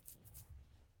to do.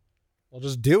 Well,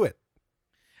 just do it.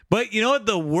 But you know what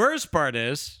the worst part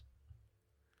is?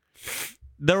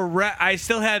 I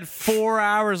still had 4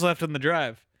 hours left on the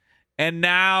drive. And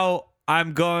now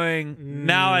I'm going,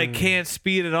 now I can't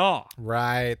speed at all.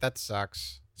 Right. That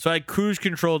sucks. So I cruise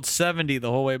controlled 70 the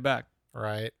whole way back.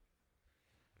 Right.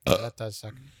 That does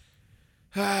suck.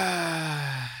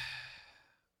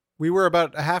 We were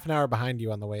about a half an hour behind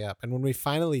you on the way up. And when we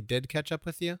finally did catch up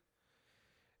with you,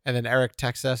 and then Eric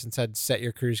texted us and said, set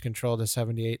your cruise control to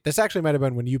 78. This actually might have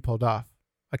been when you pulled off.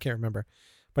 I can't remember.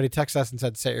 But he texted us and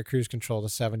said, set your cruise control to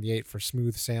 78 for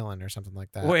smooth sailing or something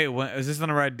like that. Wait, is this on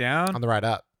the ride down? On the ride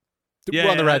up. Yeah,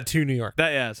 well, on the ride to New York.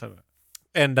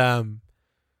 And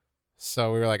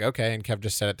so we were like, okay. And Kev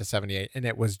just set it to 78. And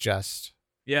it was just...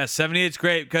 Yeah, 78's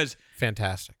great because...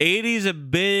 Fantastic. 80 is a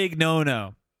big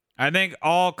no-no. I think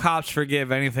all cops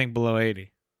forgive anything below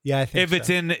 80. Yeah, I think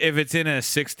if it's in a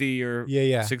 60 or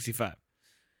 65.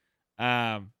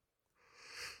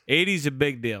 80's a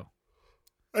big deal.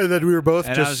 And then we were both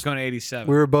I was going to 87.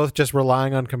 We were both just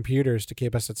relying on computers to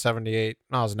keep us at 78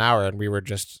 miles an hour, and we were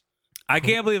just I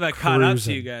can't believe I caught up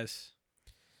to you guys.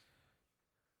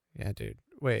 Yeah, dude.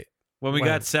 Wait. When we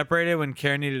got separated when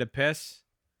Karen needed a piss?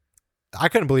 I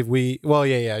couldn't believe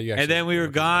yeah. You and then we were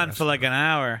gone for like an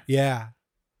hour. Yeah.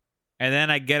 And then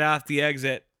I get off the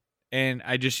exit, and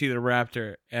I just see the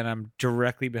Raptor, and I'm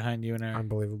directly behind you and Aaron.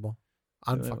 Unbelievable.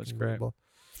 Unbelievable.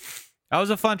 That was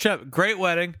a fun trip. Great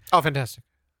wedding. Oh, fantastic.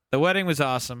 The wedding was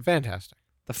awesome. Fantastic.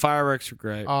 The fireworks were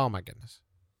great. Oh, my goodness.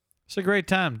 It's a great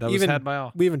time. That was had by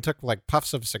all. We even took like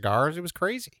puffs of cigars. It was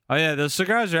crazy. Oh, yeah. Those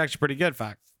cigars are actually pretty good,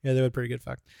 fuck. Yeah, they were pretty good,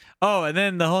 fuck. Oh, and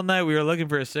then the whole night we were looking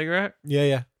for a cigarette.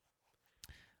 Yeah.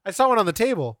 I saw one on the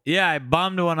table. Yeah, I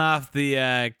bombed one off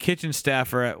the kitchen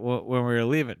staffer when we were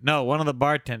leaving. No, one of the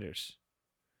bartenders.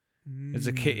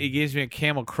 He gives me a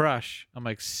Camel Crush. I'm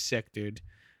like, sick, dude.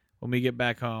 When we get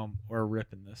back home, we're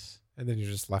ripping this. And then you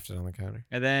just left it on the counter.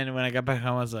 And then when I got back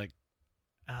home, I was like,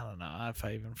 I don't know if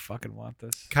I even fucking want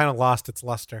this. Kind of lost its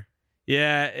luster.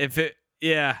 Yeah, it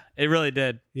really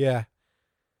did. Yeah.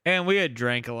 And we had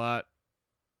drank a lot,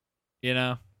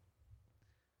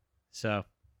 So.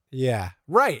 Yeah.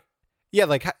 Right.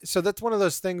 Yeah, so that's one of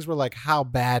those things where how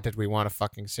bad did we want a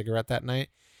fucking cigarette that night?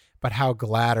 But how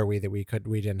glad are we that we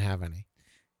didn't have any?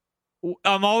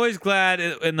 I'm always glad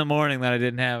in the morning that I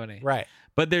didn't have any. Right.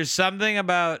 But there's something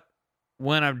about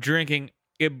when I'm drinking,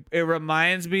 it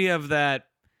reminds me of that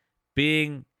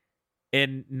being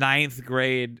in 9th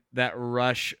grade, that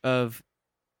rush of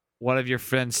one of your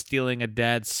friends stealing a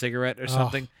dad's cigarette or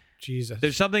something. Oh, Jesus.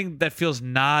 There's something that feels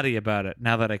naughty about it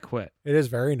now that I quit. It is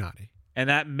very naughty. And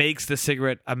that makes the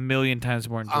cigarette a million times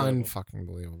more enjoyable. Unfucking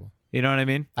believable. You know what I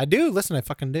mean? I do. Listen, I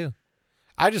fucking do.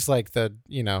 I just like the,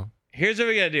 Here's what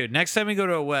we got to do. Next time we go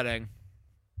to a wedding,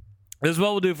 this is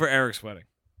what we'll do for Eric's wedding.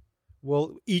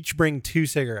 we'll each bring 2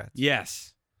 cigarettes.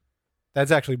 Yes.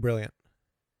 That's actually brilliant.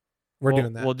 We're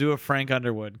doing that. We'll do a Frank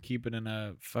Underwood. Keep it in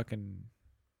a fucking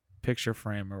picture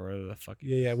frame or whatever the fuck.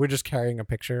 Yeah. We're just carrying a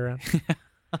picture around.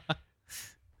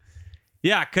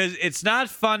 Yeah, because it's not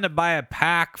fun to buy a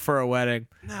pack for a wedding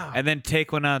and then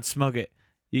take one out and smoke it.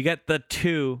 You get the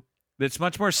 2. It's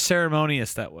much more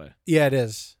ceremonious that way. Yeah, it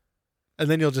is. And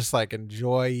then you'll just like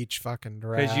enjoy each fucking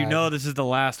drag. Because you know this is the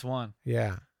last one.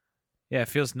 Yeah. Yeah, it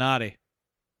feels naughty.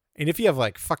 And if you have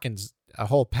like fucking a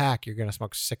whole pack, you're going to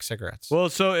smoke 6 cigarettes. Well,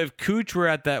 so if Cooch were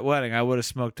at that wedding, I would have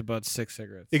smoked about 6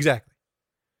 cigarettes. Exactly.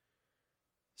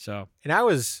 So. And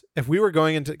if we were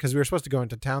going into, because we were supposed to go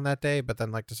into town that day, but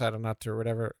then like decided not to or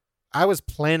whatever, I was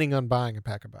planning on buying a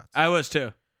pack of butts. I was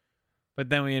too. But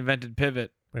then we invented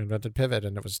Pivot. We invented Pivot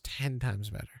and it was 10 times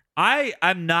better.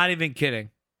 I'm not even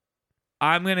kidding.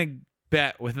 I'm going to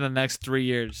bet within the next 3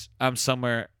 years, I'm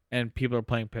somewhere and people are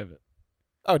playing Pivot.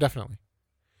 Oh, definitely.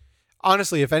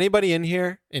 Honestly, if anybody in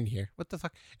here, what the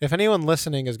fuck? If anyone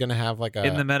listening is going to have like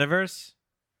in the metaverse?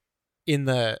 In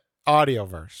the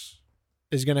audioverse,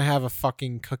 is going to have a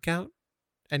fucking cookout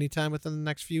anytime within the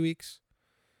next few weeks,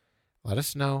 let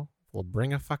us know. We'll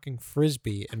bring a fucking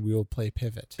Frisbee and we will play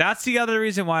Pivot. That's the other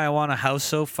reason why I want a house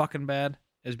so fucking bad,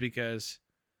 is because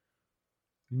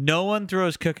no one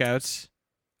throws cookouts.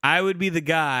 I would be the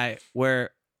guy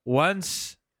where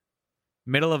once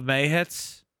middle of May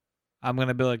hits, I'm going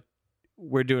to be like,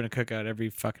 we're doing a cookout every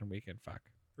fucking weekend. Fuck.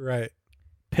 Right.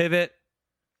 Pivot.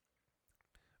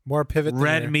 More Pivot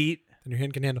red meat than your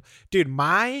hand can handle. Dude,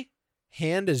 my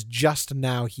hand is just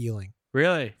now healing.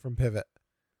 Really? From Pivot.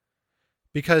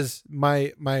 Because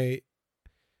because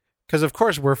of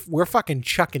course we're fucking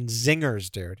chucking zingers,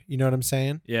 dude. You know what I'm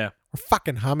saying? Yeah. We're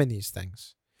fucking humming these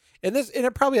things. And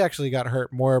it probably actually got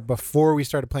hurt more before we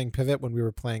started playing Pivot, when we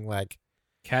were playing like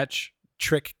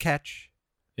trick catch.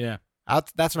 Yeah.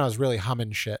 That's when I was really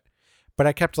humming shit. But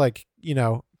I kept like,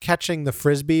 catching the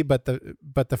Frisbee, but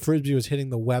the Frisbee was hitting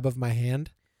the web of my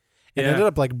hand. And ended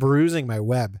up like bruising my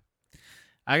web.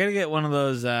 I got to get one of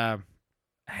those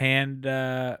hand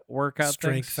workout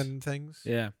strengthen things.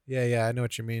 Yeah. Yeah, I know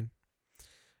what you mean.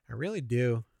 I really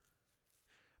do.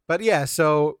 But yeah,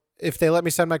 so if they let me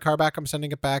send my car back, I'm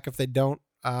sending it back. If they don't,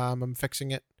 I'm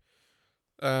fixing it.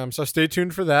 So stay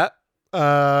tuned for that.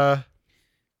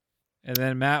 And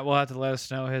then Matt will have to let us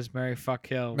know his Mary Fuck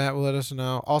Kill. Matt will let us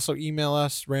know. Also email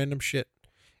us random shit.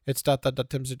 It's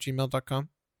 .tims@gmail.com.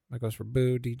 That goes for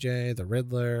Boo, DJ, the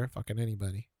Riddler, fucking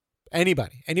anybody.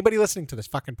 Anybody listening to this,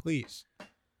 fucking please.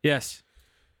 Yes.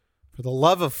 For the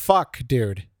love of fuck,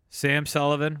 dude. Sam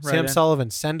Sullivan.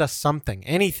 Sullivan, send us something.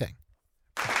 Anything.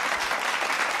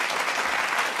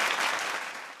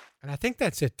 And I think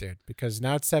that's it, dude. Because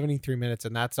now it's 73 minutes,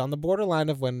 and that's on the borderline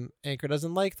of when Anchor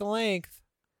doesn't like the length.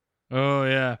 Oh,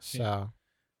 yeah. So.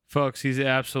 Folks, he's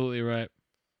absolutely right.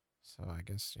 So I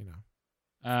guess,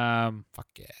 fuck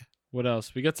yeah. What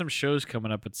else? We got some shows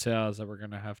coming up at Sal's that we're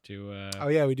going to have to... Oh,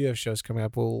 yeah, we do have shows coming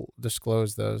up. We'll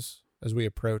disclose those as we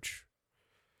approach.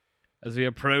 As we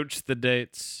approach the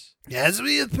dates. As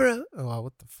we approach... Oh,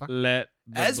 what the fuck?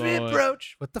 We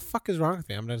approach... What the fuck is wrong with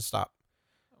me? I'm going to stop.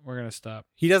 We're going to stop.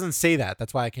 He doesn't say that.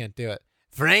 That's why I can't do it.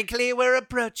 Frankly, we're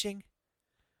approaching.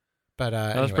 But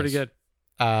that was pretty good.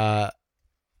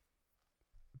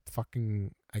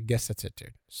 Fucking... I guess that's it,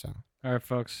 dude. So... All right,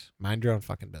 folks. Mind your own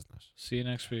fucking business. See you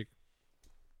next week.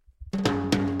 How'd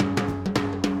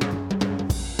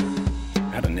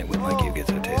a nitwit like you get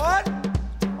so tasty? What?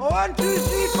 1, 2,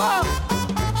 3, 4.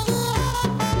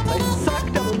 I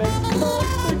suck, double makes cold.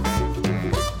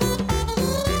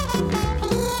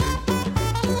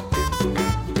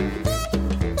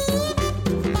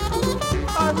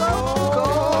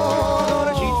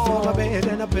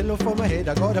 Pillow for my head,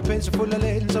 I got a pencil full of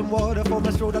lead and some water for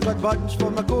my throat. I got buttons for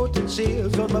my coat and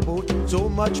sails on my boat. So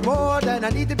much more than I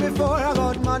needed before. I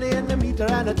got money in the meter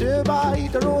and a turbo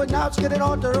heater. Oh, now it's getting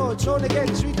on the road, so it's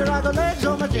getting sweeter. I got legs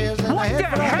on my chairs and a head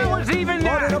for a hair. What the hell is even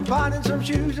that? Ordered a pan and some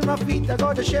shoes on my feet. I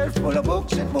got a shelf full of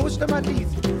books and most of my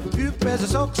teeth. Few pairs of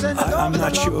socks and a dog. I'm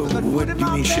not sure what you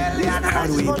mean. How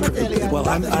do we? Well,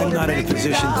 I'm not in a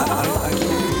position.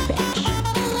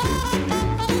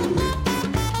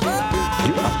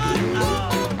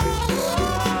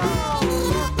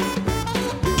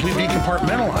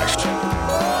 compartmentalized.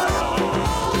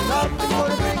 Nothing's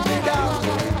gonna bring me down.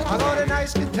 I got a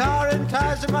nice guitar and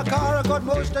ties in my car. I got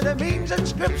most of the means and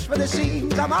scripts for the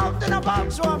scenes. I'm out and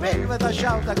about, so I'm in with a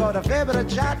shout. I got a favorite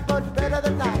chat, but better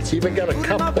than that. It's even got a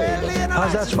cup holder.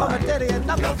 How's that spot?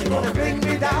 Nothing's gonna bring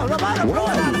me down. I'm out of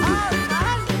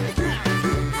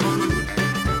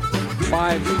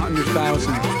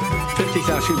 500,000,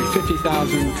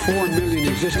 50,000, 4 million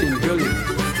existing billion.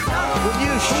 Will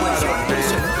you shut up,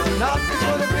 listen? Nothing's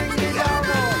gonna bring me down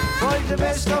more. Boys, the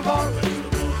best of all,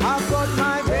 I've got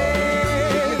my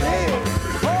baby.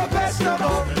 Oh, best of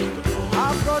all,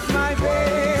 I've got my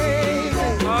baby.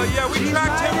 Oh, yeah, we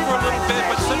tracked him for a little bit,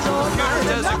 but Central Computer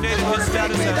designated his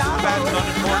status as fact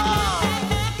unimportant.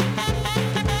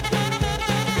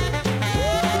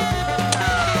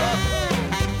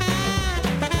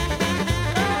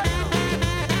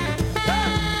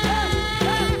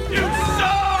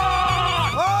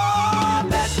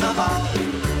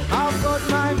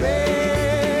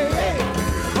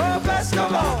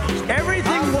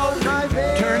 Everything woke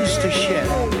turns to shit.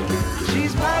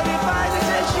 She's mighty fine and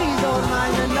says she's all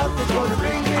mine and nothing's gonna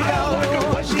bring me down.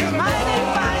 She's mighty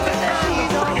fine and says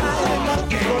she's all mine and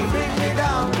nothing's gonna bring me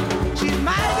down. She's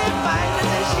mighty fine and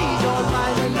says she's all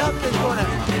mine and nothing's gonna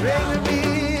bring me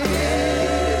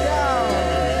down.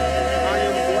 I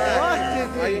am black.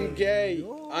 I am gay.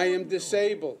 I am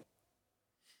disabled.